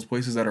times, those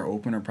places that are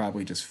open are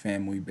probably just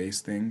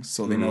family-based things.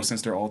 So they know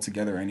since they're all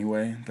together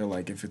anyway, they're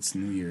like, if it's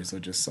New Year's, they'll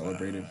just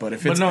celebrate it. But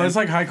if it's it's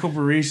like high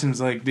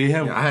corporations. Like they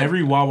have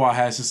every Wawa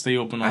has to stay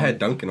open. I had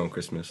Dunkin' on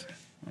Christmas.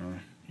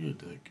 You're a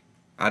dick.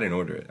 I didn't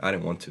order it. I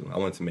didn't want to. I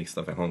wanted to make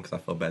stuff at home because I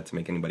felt bad to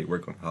make anybody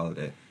work on a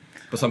holiday.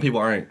 But some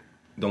people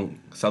don't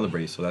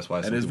celebrate, so that's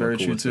why. That is very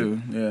true too.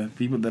 Yeah,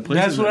 people.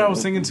 That's what I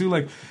was thinking too.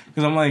 Like,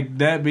 because I'm like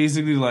that.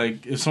 Basically,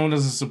 like if someone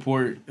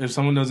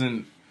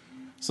doesn't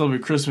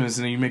celebrate Christmas,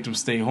 and then you make them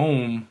stay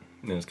home,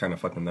 then it's kind of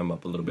fucking them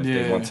up a little bit. If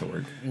they want to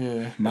work.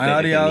 Yeah. My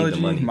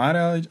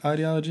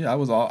ideology.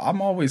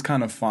 I'm always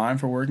kind of fine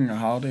for working a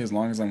holiday as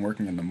long as I'm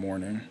working in the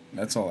morning.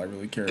 That's all I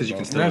really care about.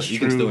 Because you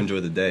can still enjoy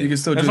the day. You can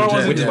still do the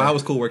day. Which is why I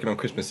was cool working on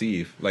Christmas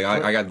Eve. Like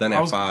I got done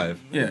at 5.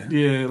 Yeah.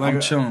 Yeah. Like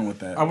I'm chilling with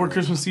that. I work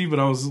Christmas Eve, but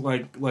I was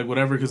like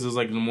whatever because it was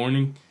like in the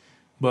morning.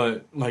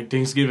 But like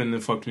Thanksgiving,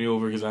 it fucked me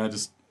over because I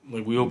just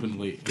like we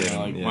opened late.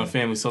 My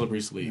family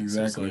celebrates late.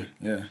 Exactly. So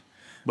yeah.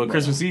 But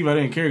Christmas Eve, I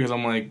didn't care because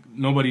I'm like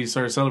nobody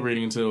started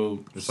celebrating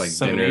until it's like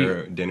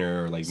 7,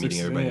 dinner, or like meeting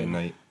everybody at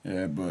night.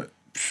 Yeah, but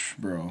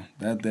bro,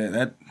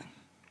 that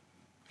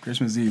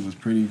Christmas Eve was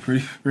pretty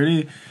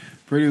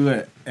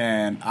lit,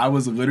 and I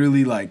was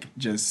literally like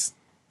just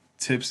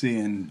tipsy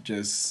and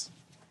just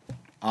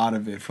out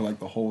of it for like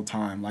the whole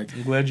time. Like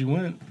I'm glad you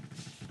went,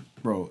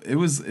 bro. It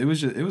was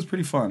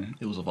pretty fun.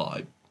 It was a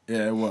vibe.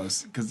 Yeah, it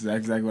was because that's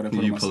exactly what I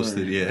put in my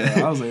posted. Story.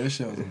 Yeah, I was like, this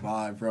shit was a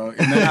vibe, bro.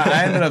 And then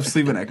I ended up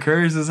sleeping at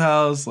Curtis's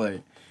house.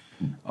 Like,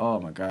 oh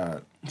my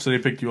god. So they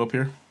picked you up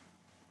here?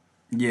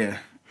 Yeah.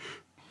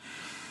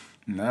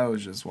 And that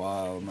was just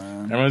wild,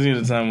 man. That reminds me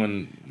of the time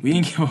when we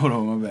didn't get hold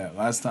on. My bad.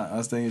 Last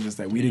thing is just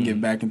that we didn't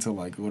get back until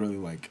like literally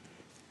like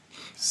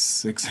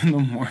 6 in the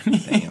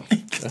morning. Damn,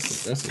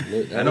 that's a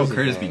lit. I know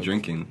Curtis be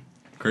drinking.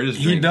 Curtis,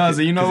 he does.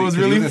 And you know, it was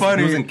really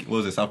funny. What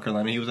was it, South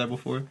Carolina? He was at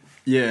before.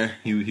 Yeah,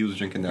 he was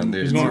drinking down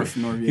there.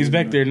 He's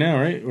back there now,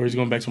 right? Or he's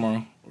going back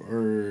tomorrow?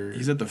 Or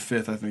he's at the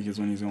 5th, I think, is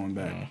when he's going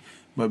back.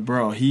 But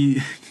bro,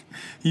 he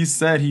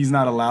said he's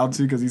not allowed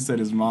to because he said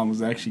his mom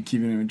was actually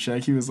keeping him in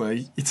check. He was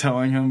like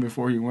telling him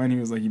before he went, he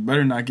was like, "You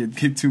better not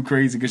get too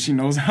crazy," because she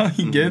knows how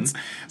he gets.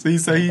 So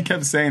he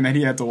kept saying that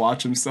he had to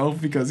watch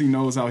himself because he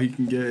knows how he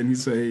can get, and he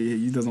said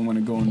he doesn't want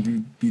to go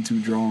and be too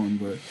drawn.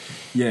 But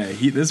yeah,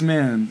 this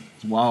man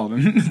is wild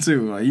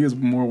too. Like, he was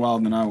more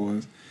wild than I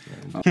was.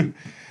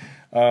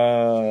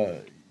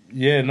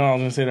 Yeah, no, I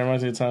was gonna say that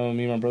reminds me of the time when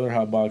me and my brother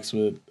hotboxed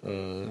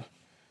with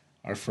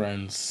our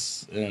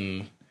friends,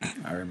 and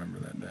I remember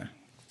that day.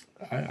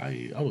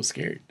 I was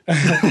scared.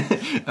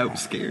 I was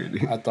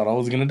scared. I thought I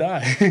was gonna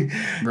die,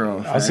 bro.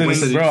 I was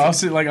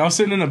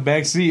sitting in the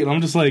back seat, and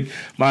I'm just like,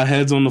 my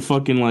head's on the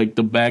fucking like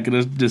the back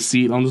of the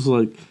seat. I'm just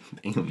like,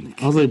 damn.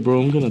 I was like,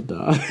 bro, I'm gonna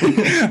die.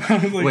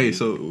 Like, wait,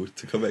 so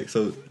to come back,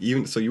 so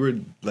you were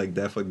like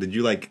that? Did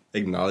you like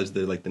acknowledge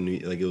that like the new,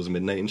 like it was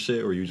midnight and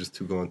shit, or you just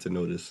too going to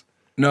notice?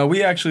 No,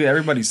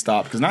 everybody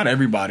stopped because not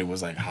everybody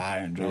was like high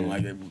and drunk.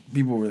 Like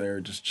people were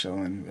there just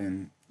chilling,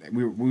 and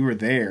we were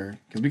there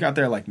because we got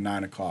there like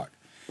 9 o'clock.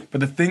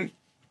 But the thing,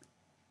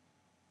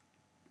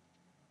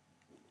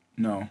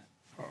 no,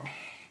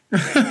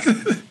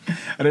 I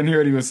didn't hear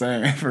what he was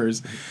saying at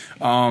first.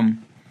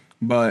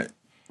 But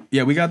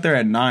yeah, we got there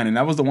at 9, and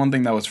that was the one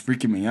thing that was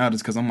freaking me out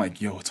is because I'm like,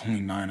 yo, it's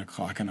only 9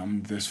 o'clock, and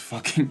I'm this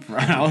fucking.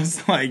 I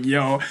was like,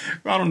 yo,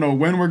 I don't know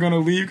when we're gonna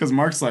leave because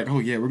Mark's like, oh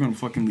yeah, we're gonna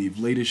fucking leave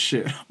late as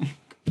shit.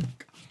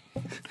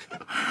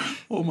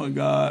 Oh my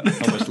god,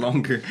 how much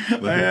longer?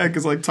 Yeah,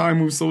 because like time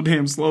moves so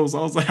damn slow. So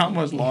I was like, how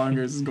much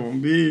longer is this gonna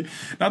be?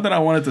 Not that I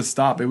wanted to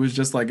stop. It was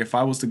just like if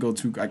I was to go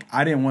too, like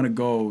I didn't want to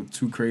go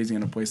too crazy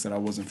in a place that I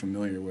wasn't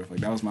familiar with.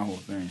 Like that was my whole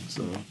thing.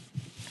 So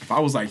if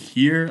I was like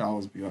here, I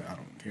was be like, I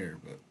don't care.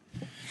 But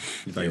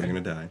you thought you were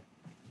gonna die.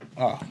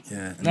 Oh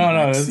yeah.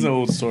 No, this is an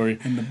old story.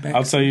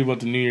 I'll tell you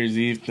about the New Year's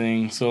Eve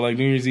thing. So like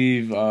New Year's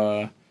Eve,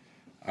 I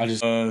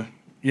just I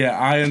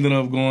ended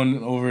up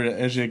going over to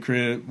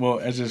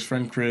Edge's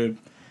friend crib.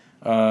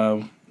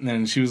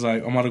 And she was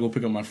like, I'm about to go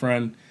pick up my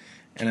friend.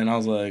 And then I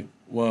was like,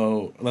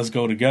 well, let's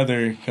go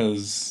together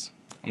because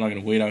I'm not going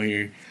to wait out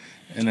here.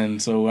 And then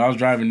so I was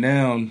driving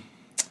down,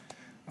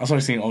 I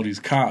started seeing all these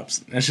cops.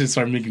 That shit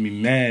started making me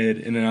mad.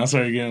 And then I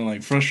started getting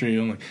like frustrated.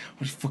 I'm like,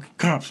 what these fucking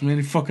cops, man?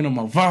 They fucking up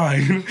my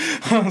vibe.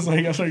 I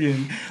started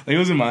getting, like, it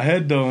was in my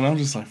head though. And I'm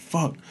just like,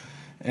 fuck.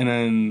 And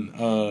then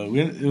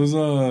it was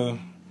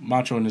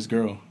Macho and this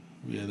girl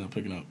we ended up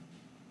picking up.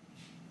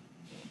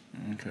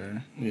 Okay.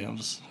 Yeah, I'm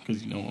just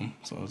because you know him,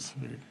 so I was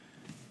weird.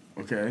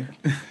 Okay.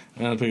 And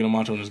then I picked up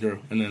Macho and this girl,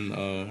 and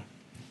then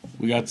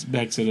we got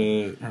back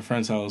to her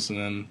friend's house, and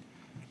then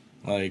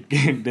like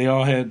they're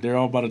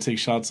all about to take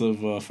shots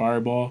of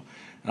Fireball,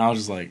 and I was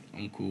just like,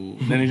 I'm cool.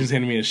 And then they just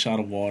handed me a shot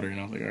of water, and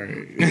I was like, all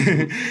right.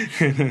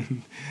 And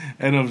then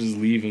I ended up just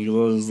leaving because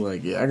I was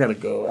like, yeah, I gotta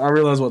go. I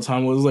realized what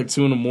time it was. It was like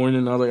 2 a.m.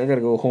 and I was like, I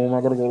gotta go home.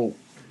 I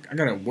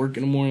gotta work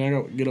in the morning. I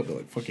gotta get up at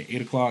like fucking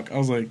 8 o'clock. I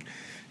was like,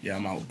 yeah,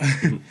 I'm out.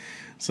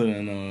 So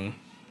then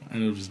I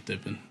ended up just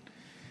dipping.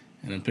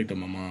 And then picked up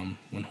my mom,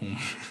 went home.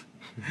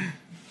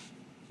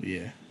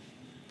 Yeah.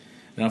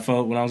 And I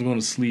felt when I was going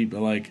to sleep,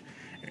 like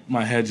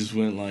my head just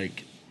went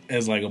like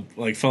felt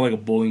like a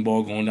bowling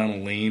ball going down a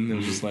lane. It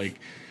was just like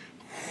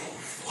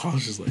I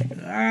was just like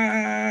And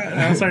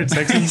I started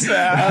texting.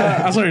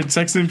 I started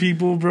texting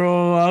people,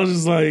 bro. I was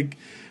just like,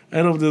 I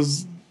had up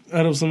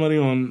somebody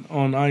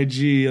on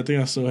IG. I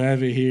think I still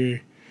have it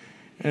here,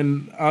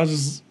 and I was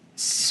just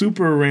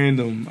super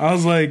random. I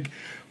was like,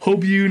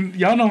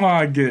 y'all know how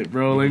I get,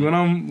 bro. Like when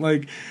I'm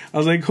like, I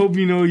was like, hope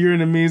you know you're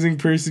an amazing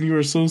person. You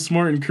are so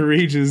smart and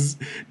courageous.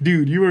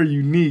 Dude, you are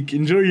unique.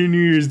 Enjoy your New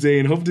Year's Day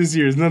and hope this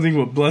year is nothing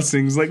but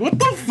blessings. Like, what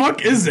the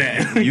fuck is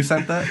that? You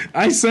sent that?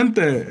 I sent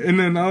that. And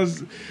then I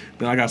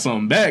got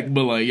something back,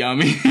 but like, yeah, I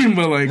mean,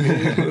 but like,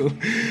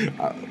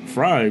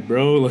 fried,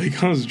 bro.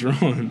 Like, I was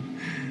drawn.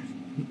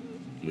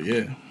 But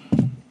yeah.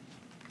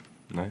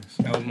 Nice.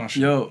 That was my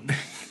shit. Yo.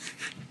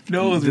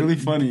 No, it was really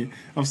funny.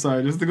 I'm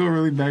sorry, just to go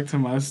really back to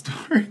my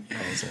story. Oh,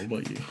 it's all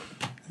about you.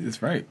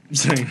 It's right.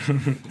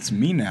 It's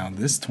me now,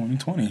 this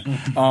 2020.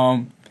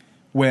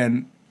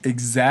 When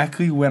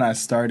I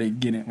started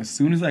getting, as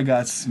soon as I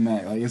got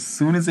smacked, like as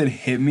soon as it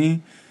hit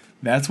me,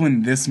 that's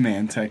when this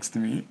man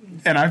texted me.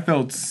 And I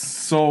felt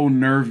so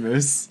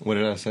nervous. What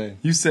did I say?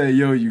 You said,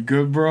 yo, you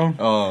good, bro?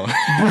 Oh.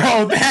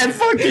 Bro, that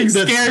fucking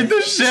scared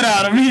the shit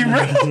out of me,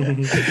 bro.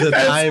 The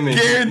timing.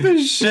 Scared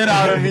the shit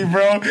out of me,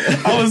 bro.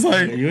 I was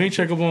like... You ain't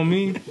check up on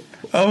me?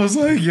 I was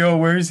like, yo,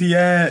 where's he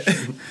at?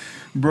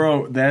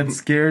 Bro, that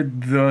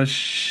scared the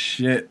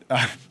shit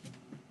out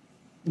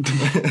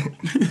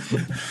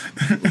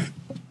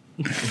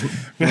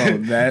Bro,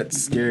 that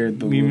scared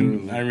the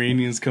Even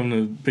Iranians come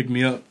to pick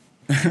me up.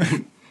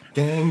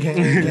 Gang,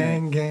 gang,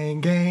 gang,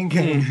 gang, gang,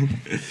 gang.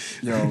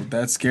 Yo,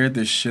 that scared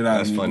the shit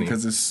out of me. Funny.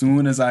 Because as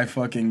soon as I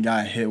fucking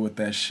got hit with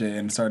that shit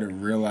and started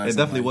realizing... It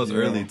definitely was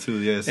early, too,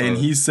 yeah. So. And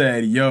he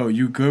said, yo,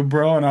 you good,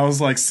 bro? And I was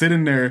like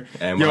sitting there.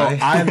 I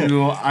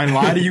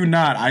lie to you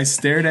not. I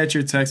stared at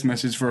your text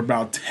message for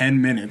about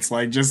 10 minutes.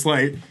 Like, just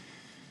like...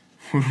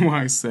 What do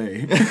I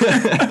say?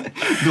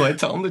 Do I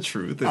tell him the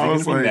truth? Is he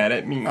gonna be mad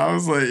at me? I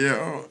was like,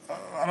 yo,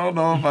 I don't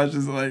know if I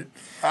just like...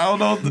 I don't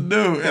know what to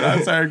do. And I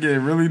started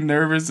getting really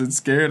nervous and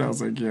scared. I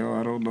was like, yo,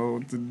 I don't know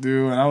what to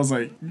do. And I was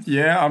like,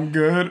 yeah, I'm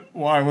good.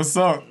 Why? What's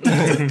up?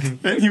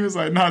 And he was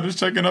like, nah, just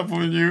checking up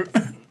on you.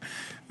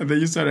 And then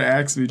you started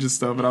asking me just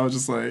stuff. And I was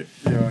just like,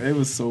 yo, it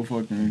was so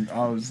fucking...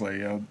 I was like,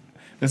 yo,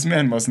 this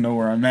man must know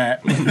where I'm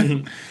at.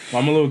 Well,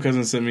 my little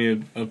cousin sent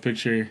me a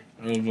picture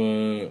of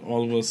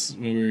all of us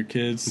when we were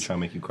kids. He's trying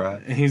to make you cry.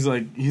 And he's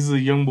like, he's a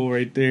young boy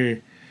right there.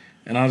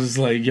 And I was just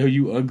like, yo,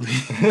 you ugly.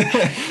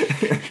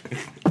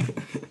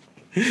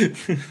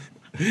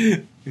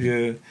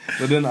 Yeah,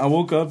 but then I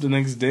woke up the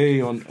next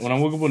day when I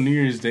woke up on New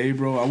Year's Day,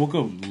 bro. I woke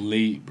up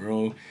late,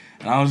 bro,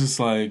 and I was just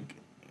like,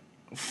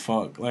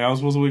 "Fuck!" Like I was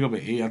supposed to wake up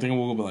at 8. I think I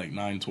woke up at like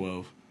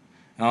 9:12,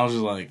 and I was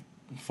just like,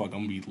 "Fuck,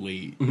 I'm gonna be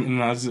late."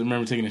 And I just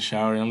remember taking a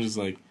shower, and I'm just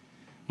like,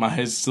 my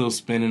head's still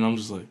spinning. I'm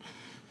just like,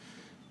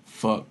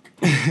 fuck.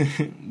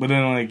 But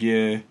then like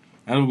I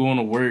ended up going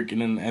to work,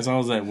 and then as I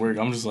was at work,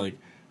 I'm just like,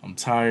 I'm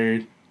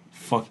tired.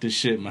 Fuck this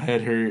shit. My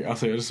head hurt. I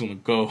was like, I just want to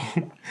go.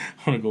 I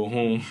want to go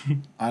home.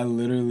 I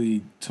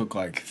literally took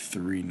like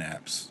 3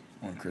 naps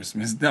on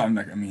Christmas.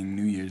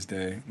 New Year's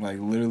Day. Like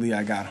literally,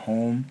 I got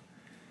home.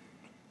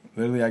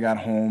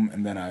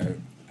 And then I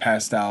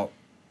passed out.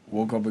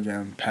 Woke up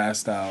again,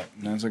 passed out.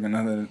 And then I took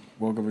another.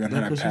 Woke up again,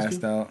 and I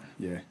passed out.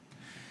 Yeah.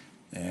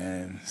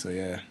 And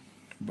so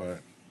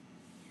but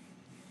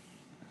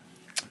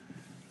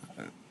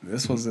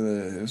this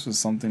was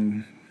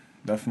something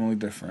definitely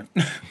different.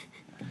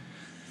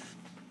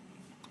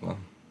 Well,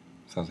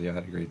 sounds like you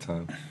had a great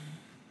time.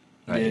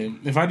 Yeah,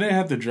 if I didn't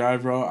have to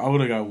drive, bro, I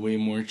would have got way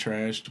more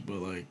trashed. But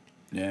like,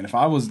 yeah, and if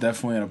I was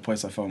definitely in a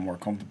place I felt more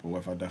comfortable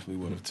with, I definitely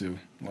would have too.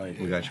 Like,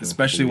 we got you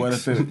especially what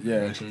if it,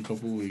 in a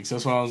couple of weeks.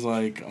 That's why I was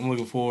like, I'm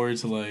looking forward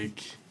to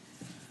like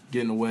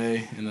getting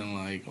away, and then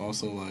like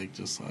also like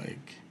just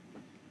like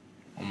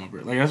on my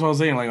break. Like that's what I was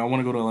saying. Like I want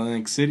to go to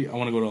Atlantic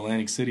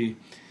City,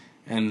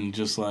 and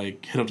just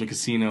like hit up the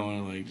casino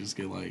and like just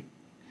get like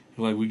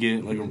we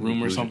get like a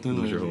room or something.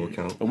 Lose your whole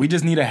account. But we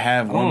just need to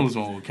have I don't want to lose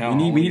my whole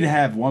account. We need to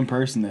have one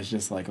person that's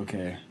just like,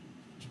 okay.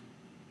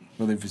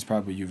 Well, if it's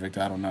probably you, Victor,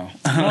 I don't know.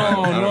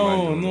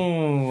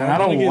 No. And I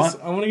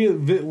want to get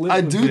Vic.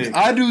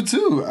 I do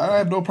too. I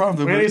have no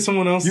problem with it. Maybe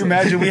someone else. You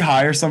imagine we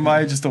hire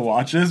somebody just to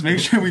watch us, make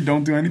sure we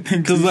don't do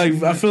anything. Because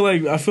like I feel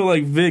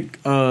like Vic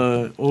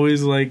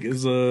always like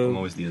is I'm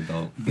always the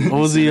adult.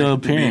 Always the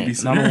parent.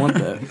 And I don't want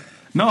that.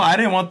 No, I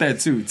didn't want that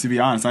too. To be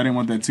honest, I didn't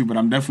want that too. But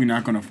I'm definitely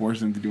not going to force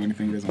him to do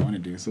anything he doesn't want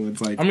to do. So it's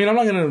like, I mean, I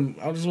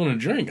just want to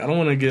drink. I don't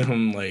want to get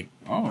him like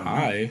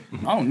high.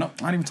 Oh no,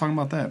 not even talking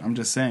about that. I'm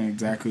just saying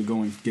exactly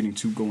going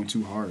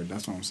too hard.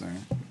 That's what I'm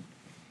saying.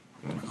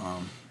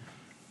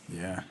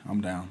 Yeah,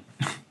 I'm down.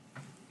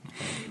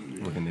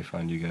 Where can they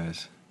find you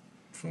guys?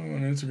 Follow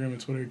on Instagram and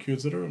Twitter, Q,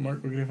 etc.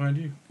 Mark, where can they find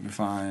you? You can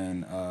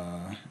find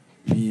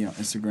me on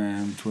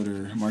Instagram,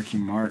 Twitter, Marky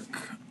Mark.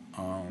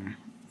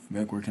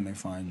 Vic, where can they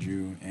find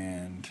you?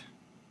 And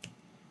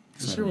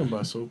this year went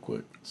by so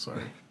quick.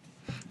 Sorry.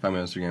 Find me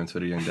on Instagram,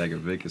 Twitter, Young Dagger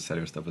Vic,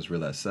 etc. Stuff is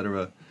real,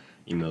 etc.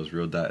 Emails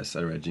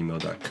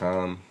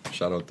real.etc@gmail.com.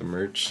 Shout out the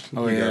merch.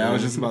 Oh yeah, I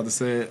was just about to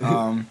say it.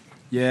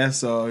 Yeah,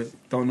 so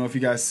don't know if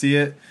you guys see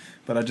it,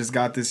 but I just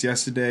got this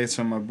yesterday. It's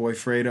from my boy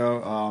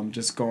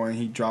Fredo.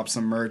 He dropped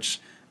some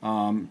merch,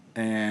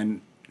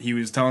 and he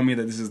was telling me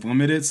that this is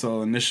limited.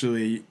 So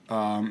initially,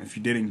 if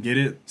you didn't get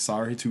it,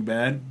 sorry, too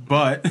bad.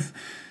 But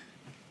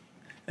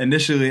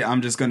initially,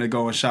 I'm just going to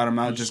go and shout him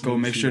out. Just go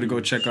make sure to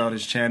go check out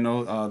his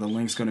channel. The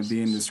link's going to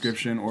be in the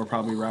description or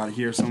probably right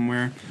here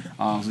somewhere.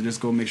 So just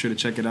go make sure to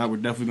check it out. We're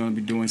definitely going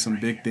to be doing some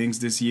big things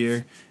this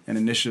year. And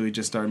initially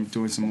just start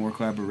doing some more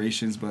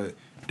collaborations. But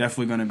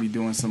definitely going to be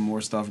doing some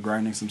more stuff,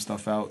 grinding some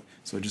stuff out.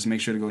 So just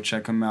make sure to go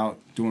check him out.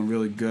 Doing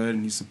really good.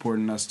 And he's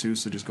supporting us too.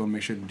 So just go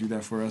make sure to do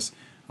that for us.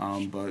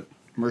 But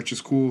merch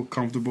is cool,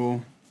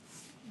 comfortable,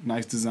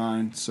 nice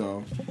design.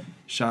 So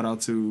shout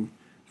out to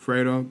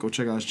Fredo, go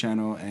check out his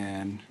channel,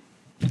 and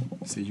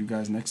see you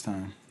guys next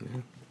time.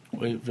 Yeah.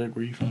 Wait, Vic,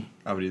 where you from?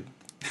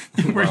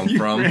 Where I'm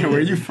from. Where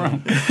you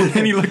from?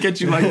 And he look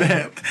at you like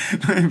that.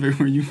 Vic,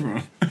 where you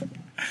from?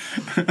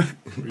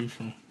 Where you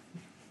from?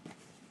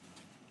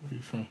 Where you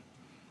from?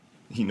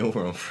 You know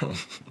where I'm from.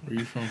 Where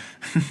you from?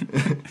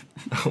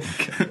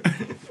 Okay.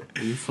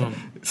 Where you from?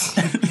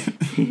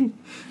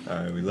 All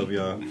right, we love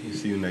y'all. We'll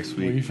see you next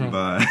week. Where you from?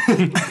 Bye.